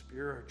him in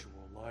spiritual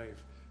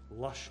life,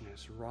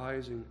 lushness,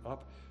 rising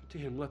up to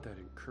him. Let that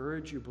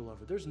encourage you,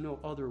 beloved. There's no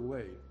other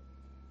way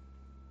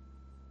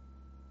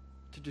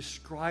to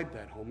describe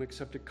that home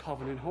except a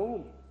covenant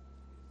home.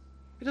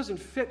 It doesn't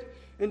fit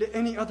into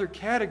any other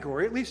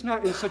category, at least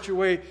not in such a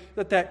way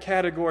that that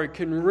category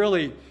can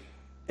really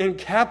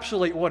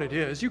encapsulate what it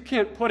is. You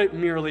can't put it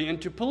merely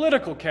into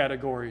political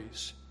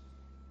categories.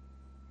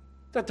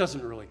 That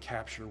doesn't really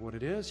capture what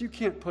it is. You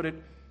can't put it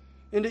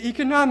into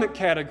economic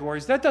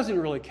categories. That doesn't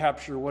really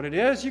capture what it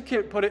is. You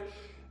can't put it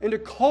into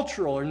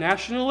cultural or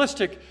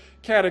nationalistic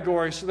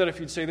categories so that if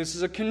you'd say this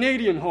is a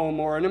Canadian home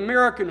or an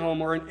American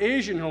home or an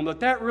Asian home,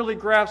 that really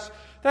grasps,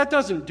 that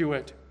doesn't do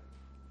it.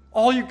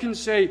 All you can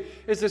say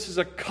is this is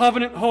a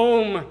covenant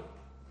home.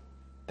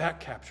 That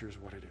captures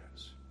what it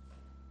is.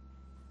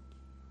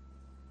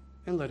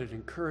 And let it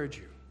encourage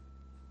you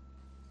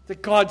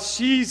that God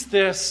sees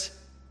this.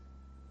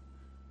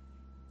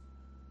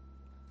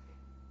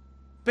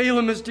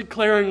 Balaam is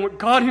declaring what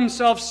God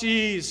himself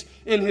sees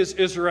in his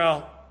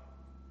Israel.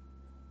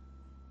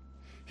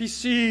 He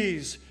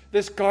sees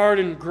this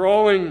garden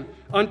growing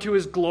unto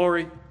his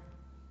glory.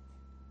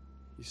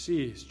 He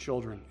sees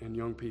children and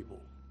young people.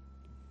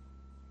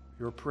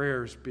 Your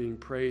prayers being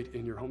prayed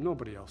in your home.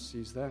 Nobody else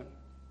sees that.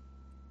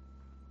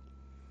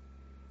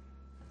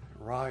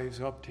 Rise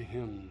up to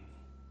him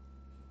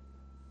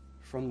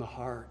from the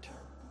heart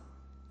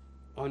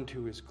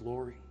unto his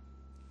glory.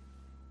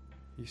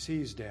 He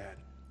sees, Dad,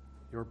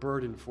 your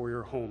burden for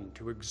your home,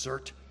 to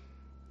exert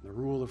the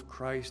rule of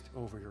Christ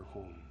over your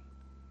home.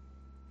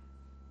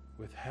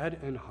 With head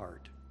and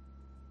heart,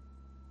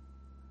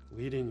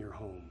 leading your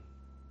home,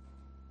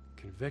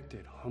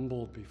 convicted,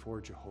 humbled before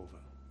Jehovah,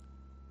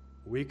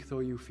 weak though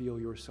you feel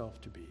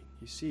yourself to be.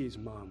 He sees,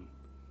 Mom,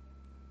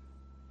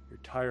 your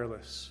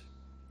tireless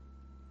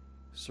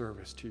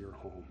service to your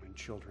home and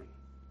children,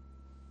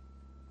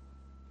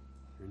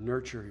 your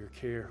nurture, your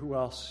care. Who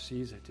else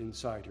sees it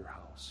inside your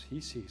house?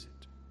 He sees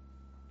it.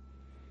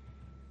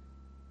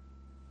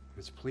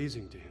 It's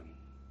pleasing to him.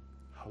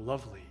 How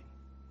lovely,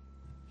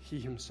 he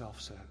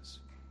himself says.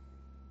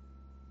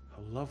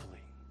 How lovely,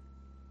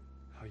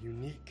 how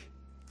unique,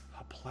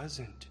 how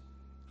pleasant,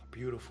 how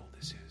beautiful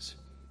this is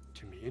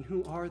to me. And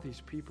who are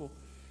these people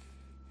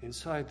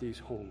inside these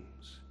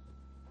homes?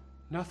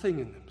 Nothing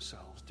in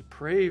themselves,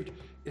 depraved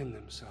in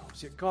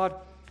themselves. Yet God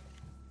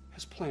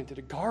has planted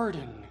a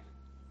garden.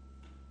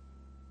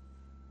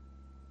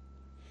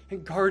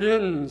 And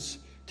gardens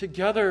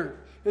together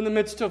in the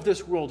midst of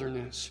this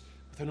wilderness,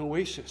 with an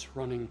oasis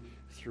running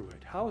through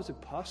it. How is it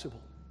possible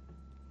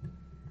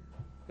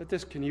that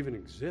this can even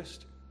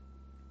exist?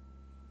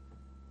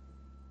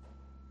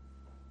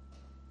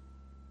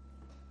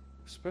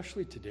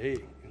 Especially today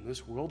in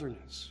this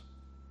wilderness,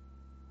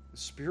 the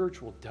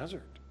spiritual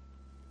desert.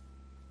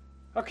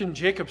 How can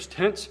Jacob's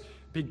tents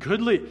be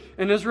goodly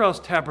and Israel's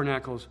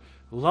tabernacles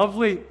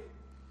lovely?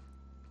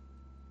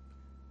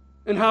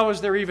 And how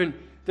is there even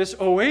this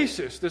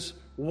oasis, this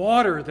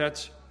water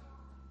that's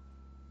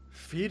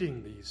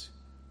feeding these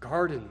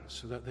gardens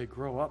so that they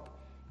grow up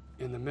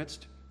in the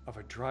midst of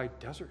a dry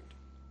desert?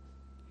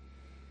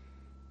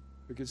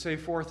 We could say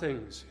four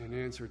things in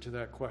answer to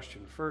that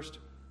question. First,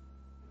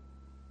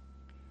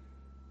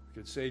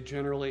 we could say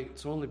generally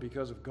it's only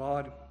because of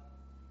God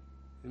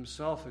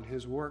himself and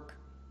his work.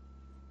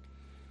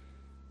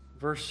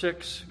 Verse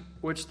 6,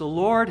 which the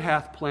Lord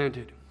hath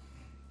planted.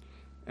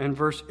 And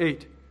verse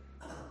 8,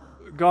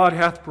 God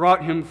hath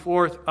brought him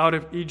forth out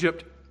of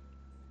Egypt,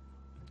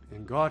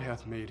 and God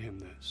hath made him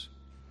this.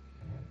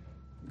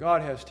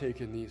 God has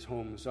taken these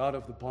homes out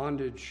of the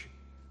bondage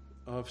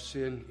of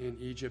sin in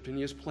Egypt, and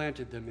he has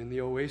planted them in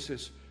the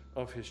oasis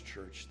of his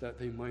church, that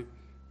they might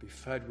be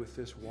fed with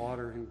this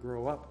water and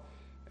grow up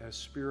as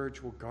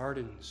spiritual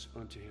gardens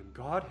unto him.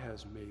 God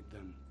has made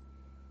them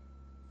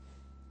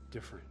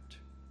different.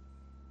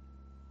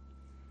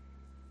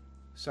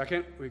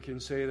 Second, we can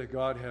say that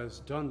God has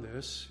done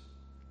this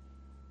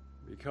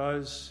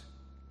because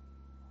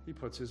he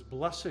puts his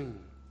blessing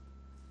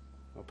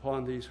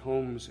upon these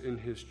homes in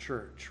his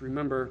church.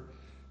 Remember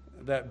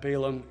that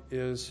Balaam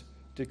is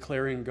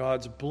declaring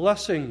God's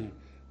blessing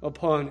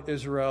upon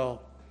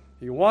Israel.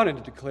 He wanted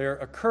to declare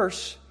a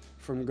curse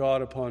from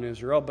God upon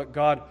Israel, but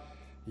God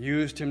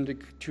used him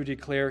to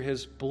declare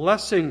his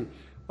blessing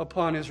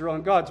upon Israel.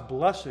 And God's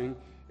blessing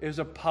is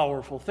a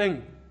powerful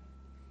thing.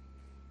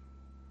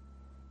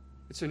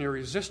 It's an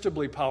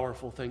irresistibly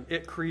powerful thing.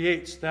 It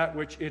creates that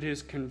which it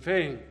is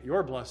conveying.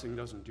 Your blessing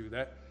doesn't do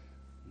that.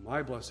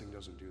 My blessing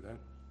doesn't do that.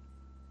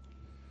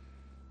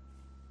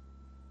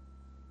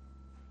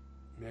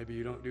 Maybe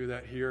you don't do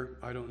that here,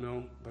 I don't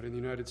know. But in the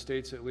United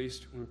States, at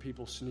least, when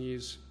people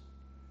sneeze,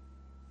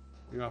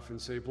 we often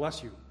say,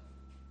 "Bless you."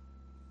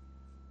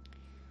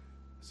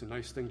 It's a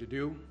nice thing to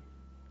do.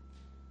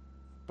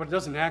 But it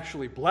doesn't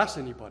actually bless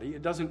anybody.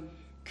 It doesn't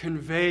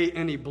convey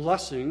any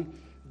blessing,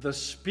 the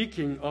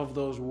speaking of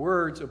those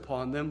words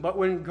upon them. But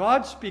when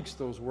God speaks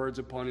those words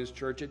upon his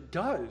church, it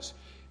does.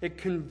 It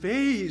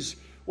conveys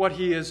what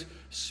he is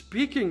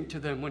speaking to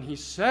them when he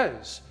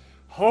says,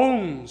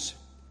 "Homes,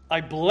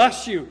 I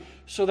bless you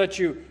so that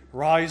you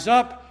rise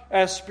up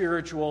as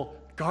spiritual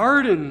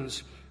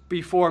gardens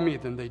before me."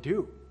 Then they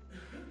do.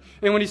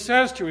 And when he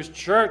says to his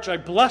church, "I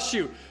bless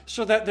you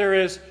so that there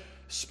is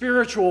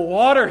spiritual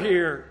water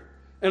here,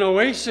 an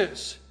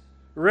oasis,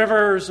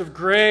 rivers of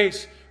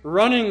grace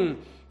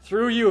running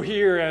through you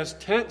here as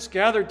tents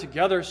gathered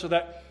together so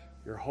that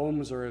your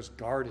homes are as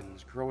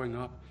gardens growing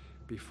up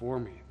before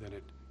me," then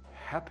it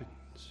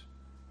happens.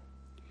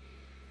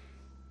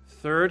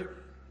 Third,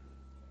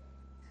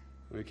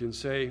 we can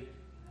say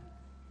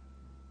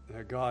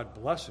that God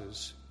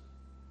blesses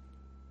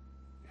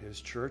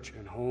his church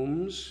and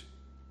homes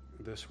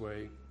this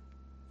way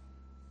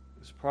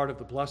as part of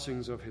the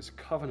blessings of his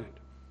covenant.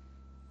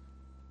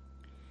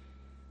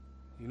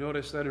 You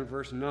notice that in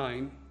verse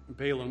 9,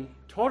 Balaam,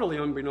 totally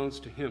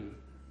unbeknownst to him,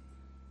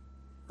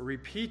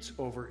 repeats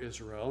over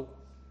Israel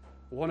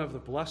one of the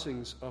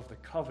blessings of the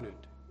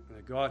covenant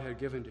that God had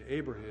given to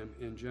Abraham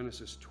in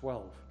Genesis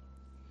 12.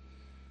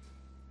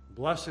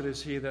 "Blessed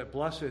is he that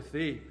blesseth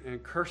thee,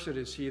 and cursed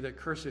is he that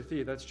curseth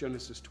thee." That's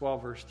Genesis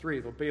 12, verse 3,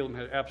 though Balaam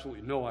had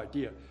absolutely no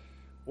idea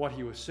what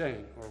he was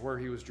saying or where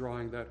he was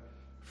drawing that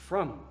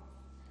from.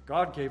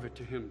 God gave it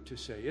to him to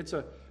say. It's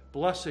a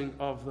blessing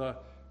of the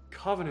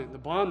covenant, the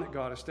bond that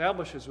God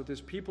establishes with his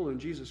people in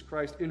Jesus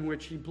Christ, in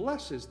which he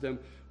blesses them,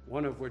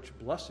 one of which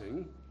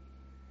blessing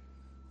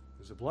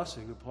is a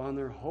blessing upon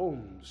their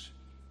homes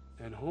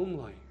and home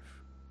life.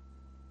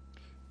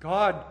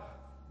 God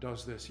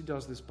does this. He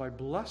does this by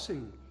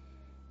blessing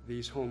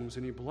these homes,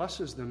 and he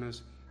blesses them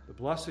as the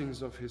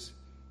blessings of his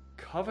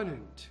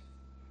covenant.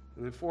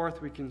 And then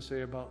fourth, we can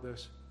say about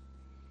this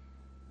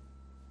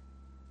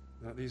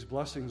that these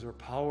blessings are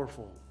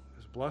powerful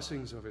as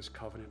blessings of his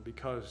covenant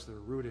because they're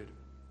rooted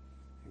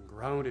and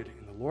grounded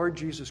in the Lord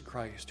Jesus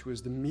Christ, who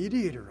is the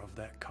mediator of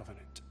that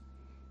covenant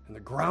and the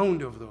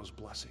ground of those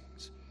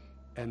blessings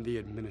and the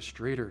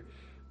administrator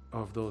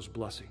of those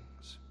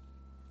blessings.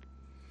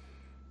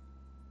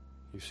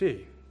 You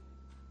see,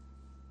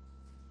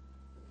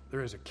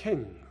 there is a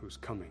king who's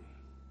coming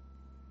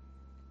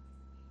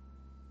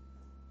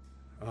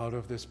out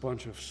of this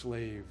bunch of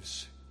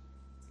slaves,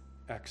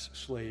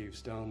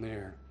 ex-slaves down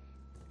there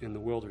in the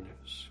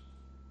wilderness.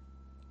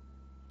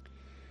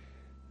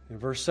 In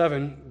verse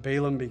 7,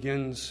 Balaam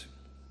begins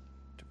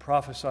to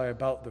prophesy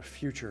about the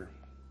future.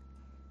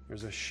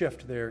 There's a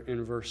shift there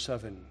in verse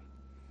 7.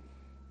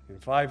 In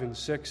 5 and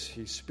 6,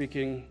 he's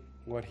speaking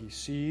what he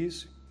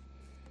sees.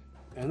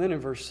 And then in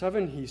verse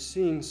 7, he's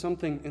seeing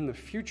something in the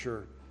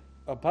future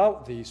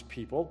about these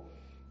people.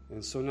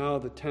 And so now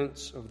the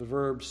tense of the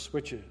verb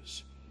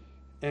switches.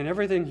 And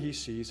everything he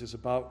sees is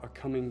about a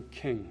coming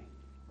king.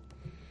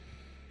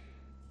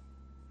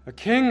 A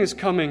king is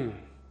coming.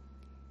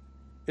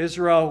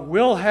 Israel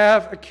will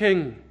have a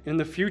king in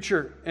the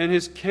future, and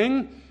his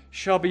king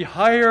shall be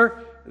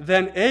higher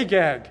than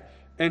Agag,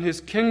 and his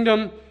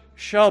kingdom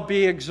shall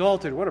be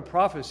exalted. What a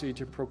prophecy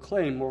to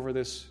proclaim over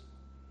this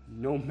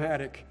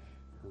nomadic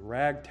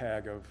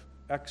ragtag of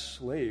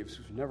ex-slaves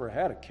who've never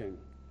had a king.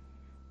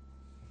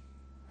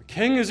 A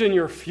king is in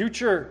your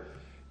future,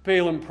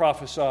 Balaam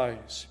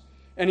prophesies,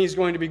 and he's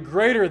going to be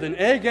greater than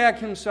Agag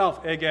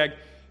himself. Agag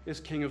is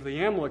king of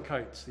the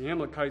Amalekites. The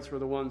Amalekites were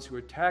the ones who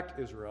attacked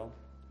Israel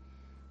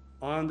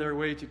on their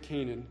way to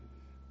Canaan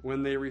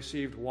when they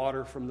received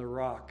water from the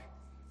rock.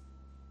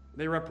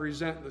 They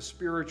represent the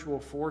spiritual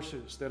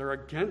forces that are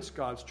against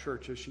God's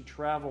church as she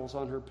travels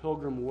on her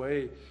pilgrim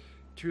way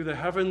to the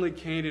heavenly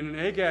Canaan. And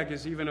Agag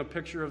is even a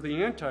picture of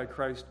the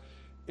Antichrist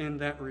in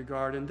that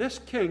regard. And this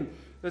king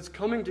that's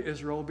coming to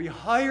Israel will be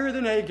higher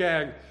than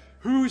Agag.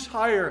 Who's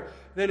higher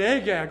than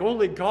Agag?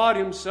 Only God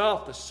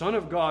himself, the Son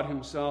of God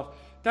himself.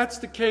 That's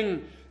the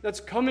king that's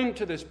coming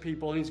to this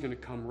people, and he's going to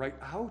come right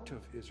out of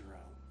Israel.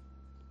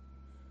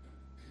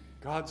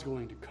 God's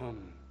going to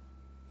come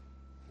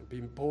and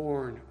be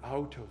born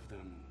out of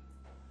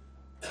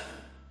them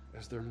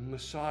as their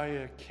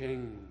Messiah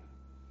king,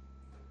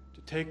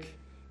 to take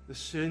the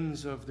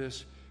sins of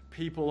this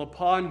people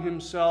upon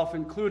himself,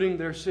 including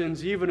their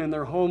sins even in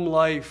their home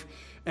life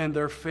and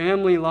their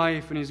family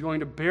life, and he's going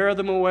to bear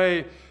them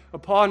away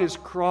upon his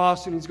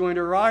cross, and he's going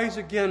to rise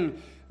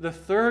again the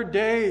third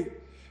day,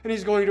 and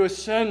he's going to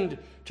ascend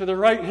to the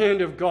right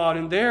hand of God,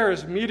 and there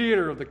as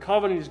mediator of the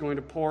covenant, he's going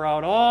to pour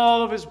out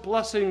all of his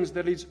blessings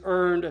that he's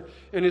earned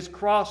in his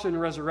cross and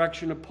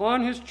resurrection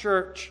upon his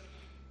church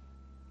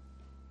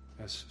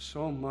as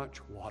so much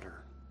water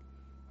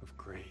of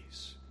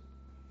grace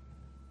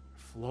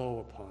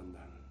flow upon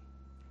them,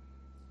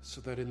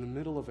 so that in the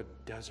middle of a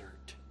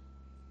desert,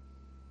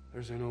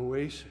 there's an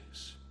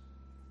oasis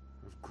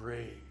of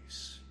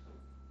grace,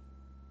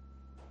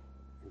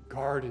 and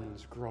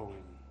gardens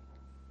growing,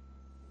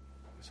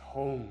 as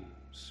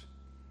homes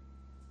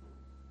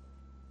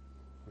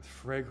with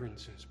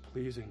fragrances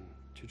pleasing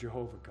to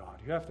Jehovah God.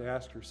 You have to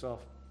ask yourself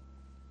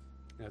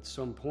at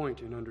some point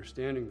in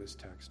understanding this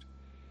text,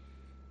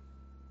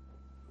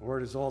 where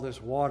does all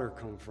this water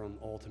come from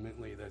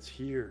ultimately that's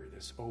here,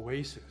 this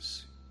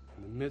oasis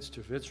in the midst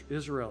of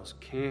Israel's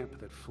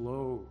camp that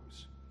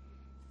flows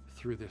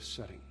through this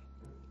setting?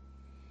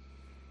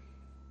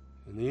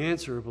 And the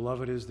answer,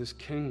 beloved, is this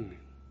king.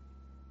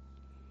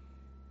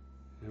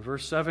 In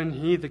verse 7,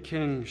 he, the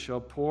king, shall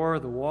pour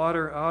the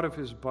water out of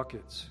his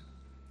buckets,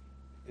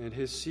 and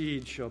his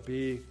seed shall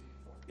be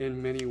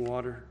in many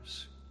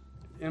waters.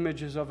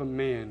 Images of a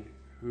man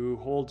who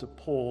holds a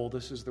pole.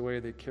 This is the way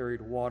they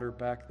carried water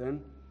back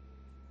then.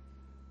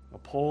 A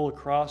pole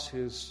across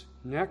his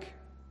neck,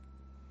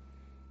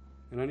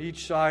 and on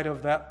each side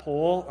of that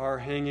pole are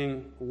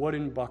hanging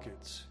wooden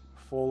buckets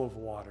full of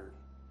water.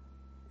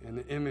 And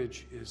the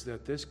image is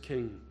that this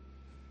king,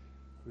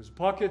 whose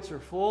buckets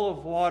are full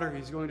of water,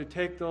 he's going to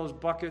take those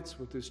buckets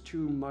with his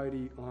two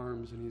mighty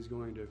arms, and he's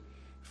going to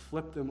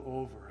flip them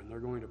over, and they're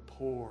going to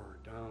pour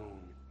down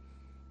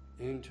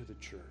into the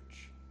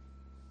church,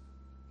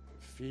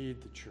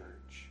 feed the church,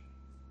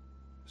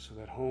 so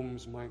that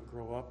homes might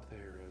grow up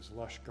there as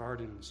lush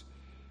gardens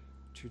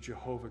to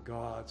Jehovah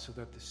God, so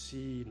that the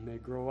seed may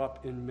grow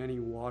up in many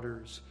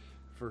waters.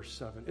 Verse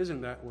 7.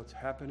 Isn't that what's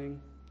happening,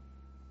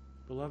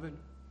 beloved?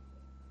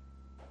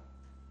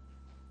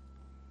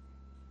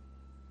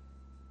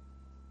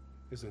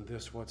 Isn't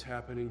this what's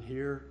happening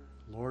here,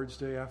 Lord's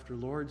Day after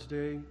Lord's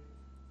Day?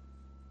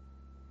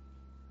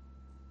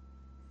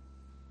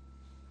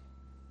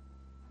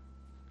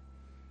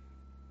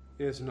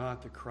 Is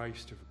not the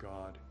Christ of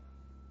God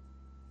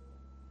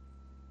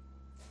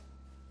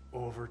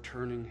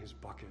overturning his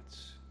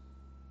buckets,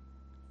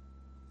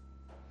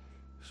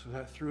 so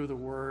that through the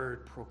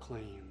word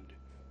proclaimed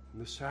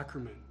and the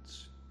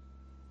sacraments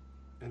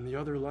and the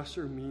other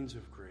lesser means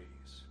of grace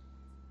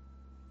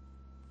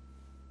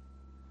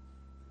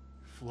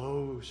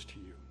flows to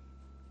you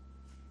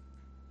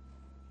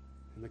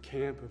in the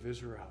camp of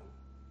Israel,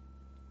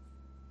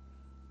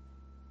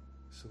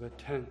 so that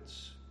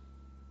tents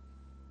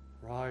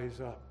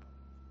rise up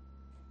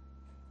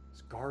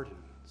as gardens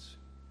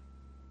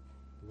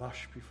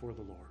lush before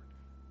the Lord.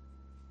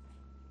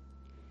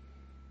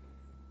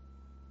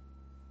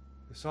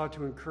 This ought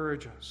to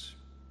encourage us.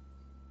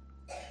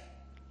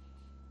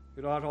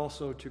 It ought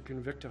also to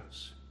convict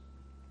us.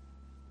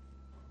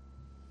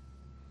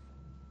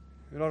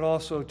 It ought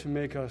also to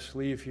make us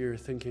leave here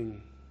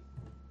thinking,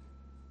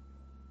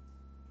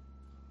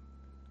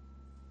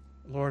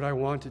 Lord, I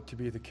want it to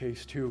be the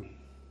case too,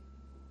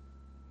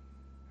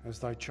 as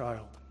thy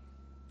child,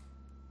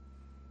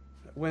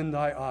 that when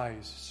thy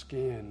eyes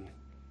scan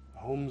the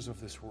homes of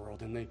this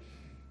world and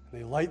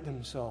they light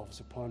themselves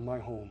upon my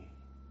home,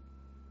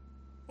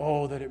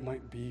 oh, that it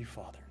might be,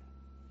 Father,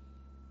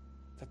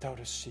 that thou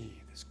dost see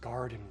this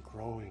garden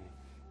growing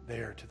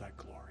there to thy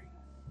glory.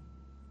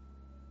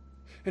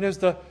 And as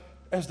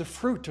the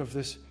fruit of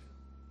this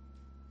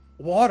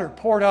water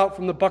poured out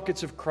from the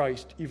buckets of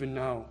Christ, even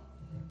now,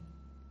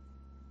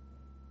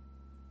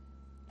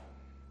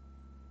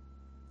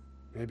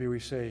 maybe we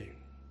say,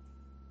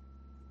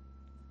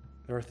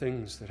 there are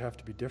things that have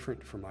to be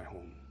different for my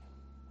home.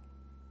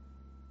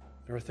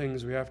 There are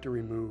things we have to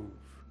remove.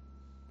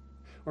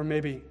 Or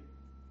maybe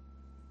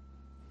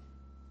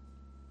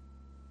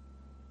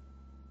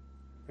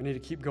I need to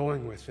keep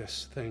going with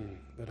this thing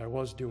that I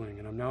was doing,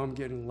 and now I'm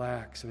getting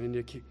lax, and I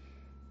need to keep.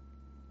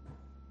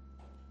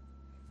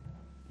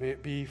 May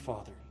it be,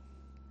 Father,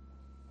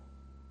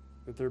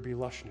 that there be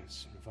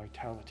lushness and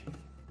vitality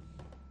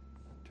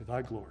to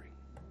thy glory.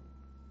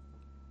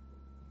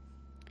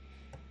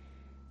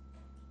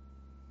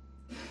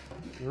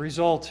 The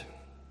result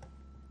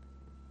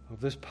of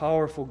this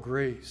powerful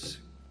grace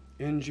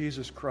in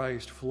Jesus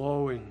Christ,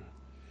 flowing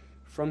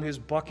from his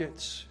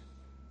buckets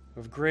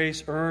of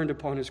grace earned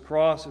upon his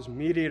cross as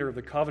mediator of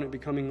the covenant,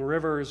 becoming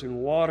rivers and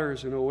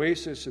waters and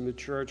oasis in the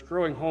church,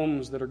 growing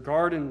homes that are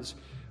gardens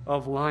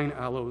of line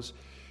aloes,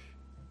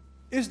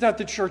 is that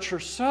the church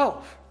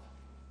herself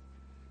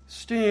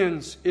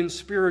stands in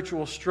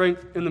spiritual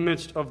strength in the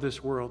midst of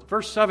this world.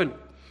 Verse 7,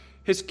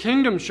 his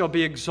kingdom shall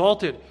be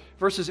exalted.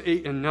 Verses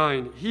 8 and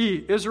 9,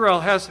 he, Israel,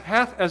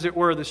 hath, as it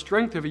were, the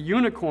strength of a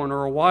unicorn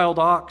or a wild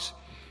ox.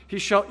 He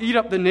shall eat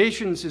up the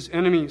nations, his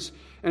enemies,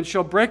 and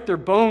shall break their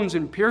bones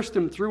and pierce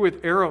them through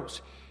with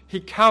arrows. He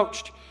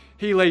couched,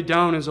 he lay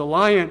down as a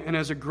lion and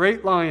as a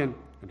great lion,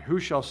 and who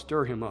shall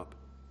stir him up?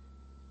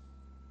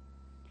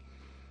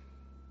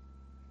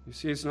 You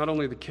see, it's not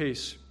only the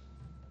case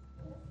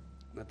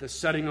that the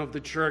setting of the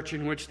church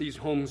in which these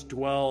homes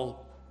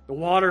dwell, the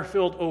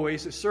water-filled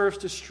oasis, serves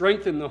to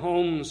strengthen the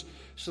homes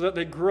so that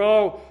they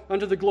grow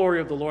unto the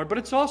glory of the Lord, but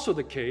it's also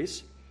the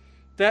case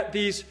that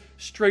these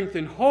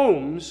strengthened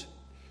homes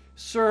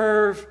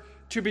serve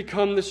to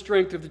become the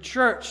strength of the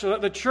church, so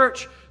that the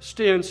church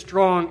stands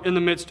strong in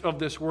the midst of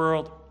this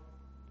world.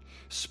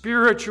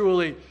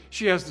 Spiritually,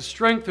 she has the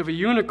strength of a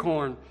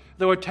unicorn.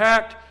 Though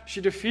attacked,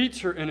 she defeats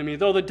her enemy.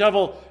 Though the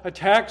devil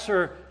attacks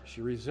her,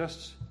 she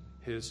resists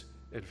his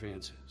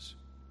advances.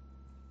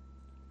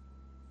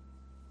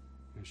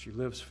 And she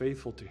lives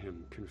faithful to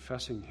him,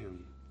 confessing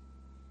him,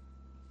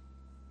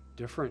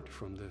 different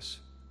from this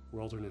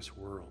wilderness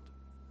world.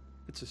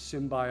 It's a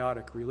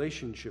symbiotic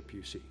relationship,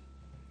 you see.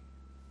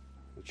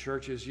 The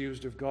church is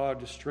used of God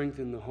to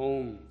strengthen the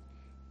home,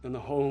 and the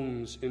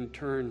homes in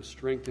turn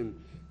strengthen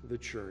the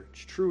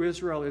church. True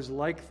Israel is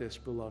like this,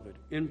 beloved,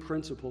 in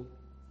principle.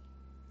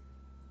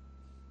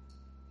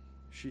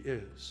 She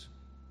is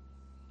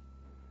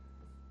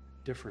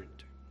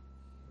different.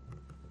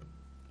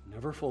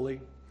 Never fully,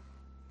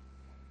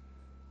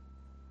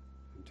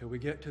 until we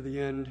get to the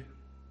end,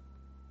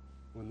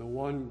 when the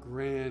one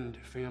grand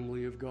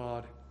family of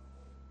God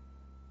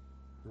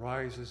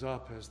rises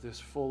up as this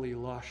fully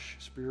lush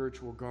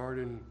spiritual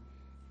garden,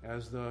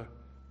 as the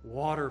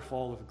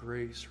waterfall of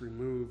grace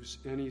removes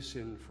any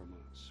sin from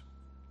us.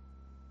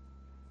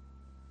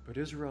 But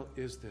Israel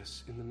is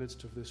this in the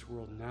midst of this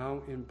world,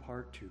 now in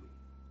part two.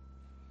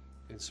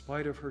 In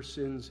spite of her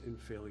sins and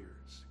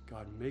failures,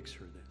 God makes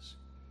her this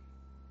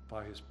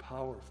by his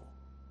powerful,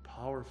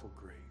 powerful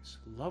grace,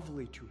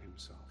 lovely to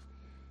himself,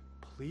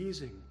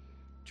 pleasing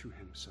to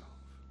himself.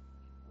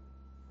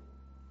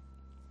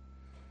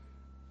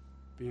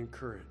 Be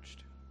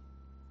encouraged,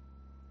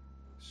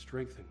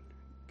 strengthened,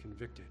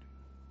 convicted,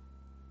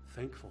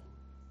 thankful.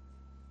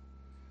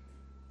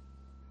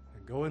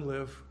 And go and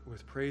live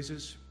with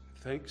praises,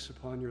 thanks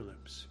upon your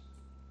lips,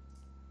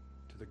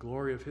 to the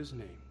glory of his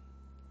name,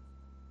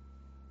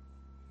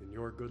 in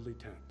your goodly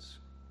tents.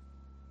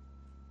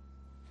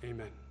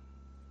 Amen.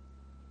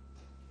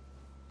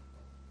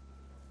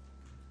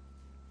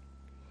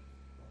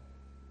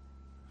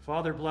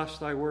 Father, bless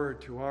thy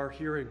word to our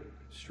hearing,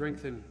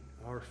 strengthen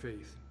our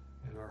faith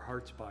and our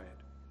hearts by it.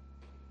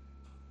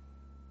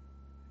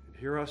 And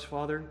hear us,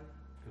 Father,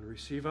 and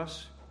receive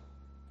us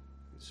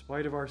in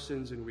spite of our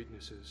sins and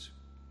weaknesses,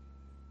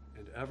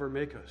 and ever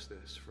make us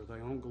this for thy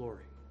own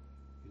glory.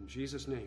 In Jesus' name.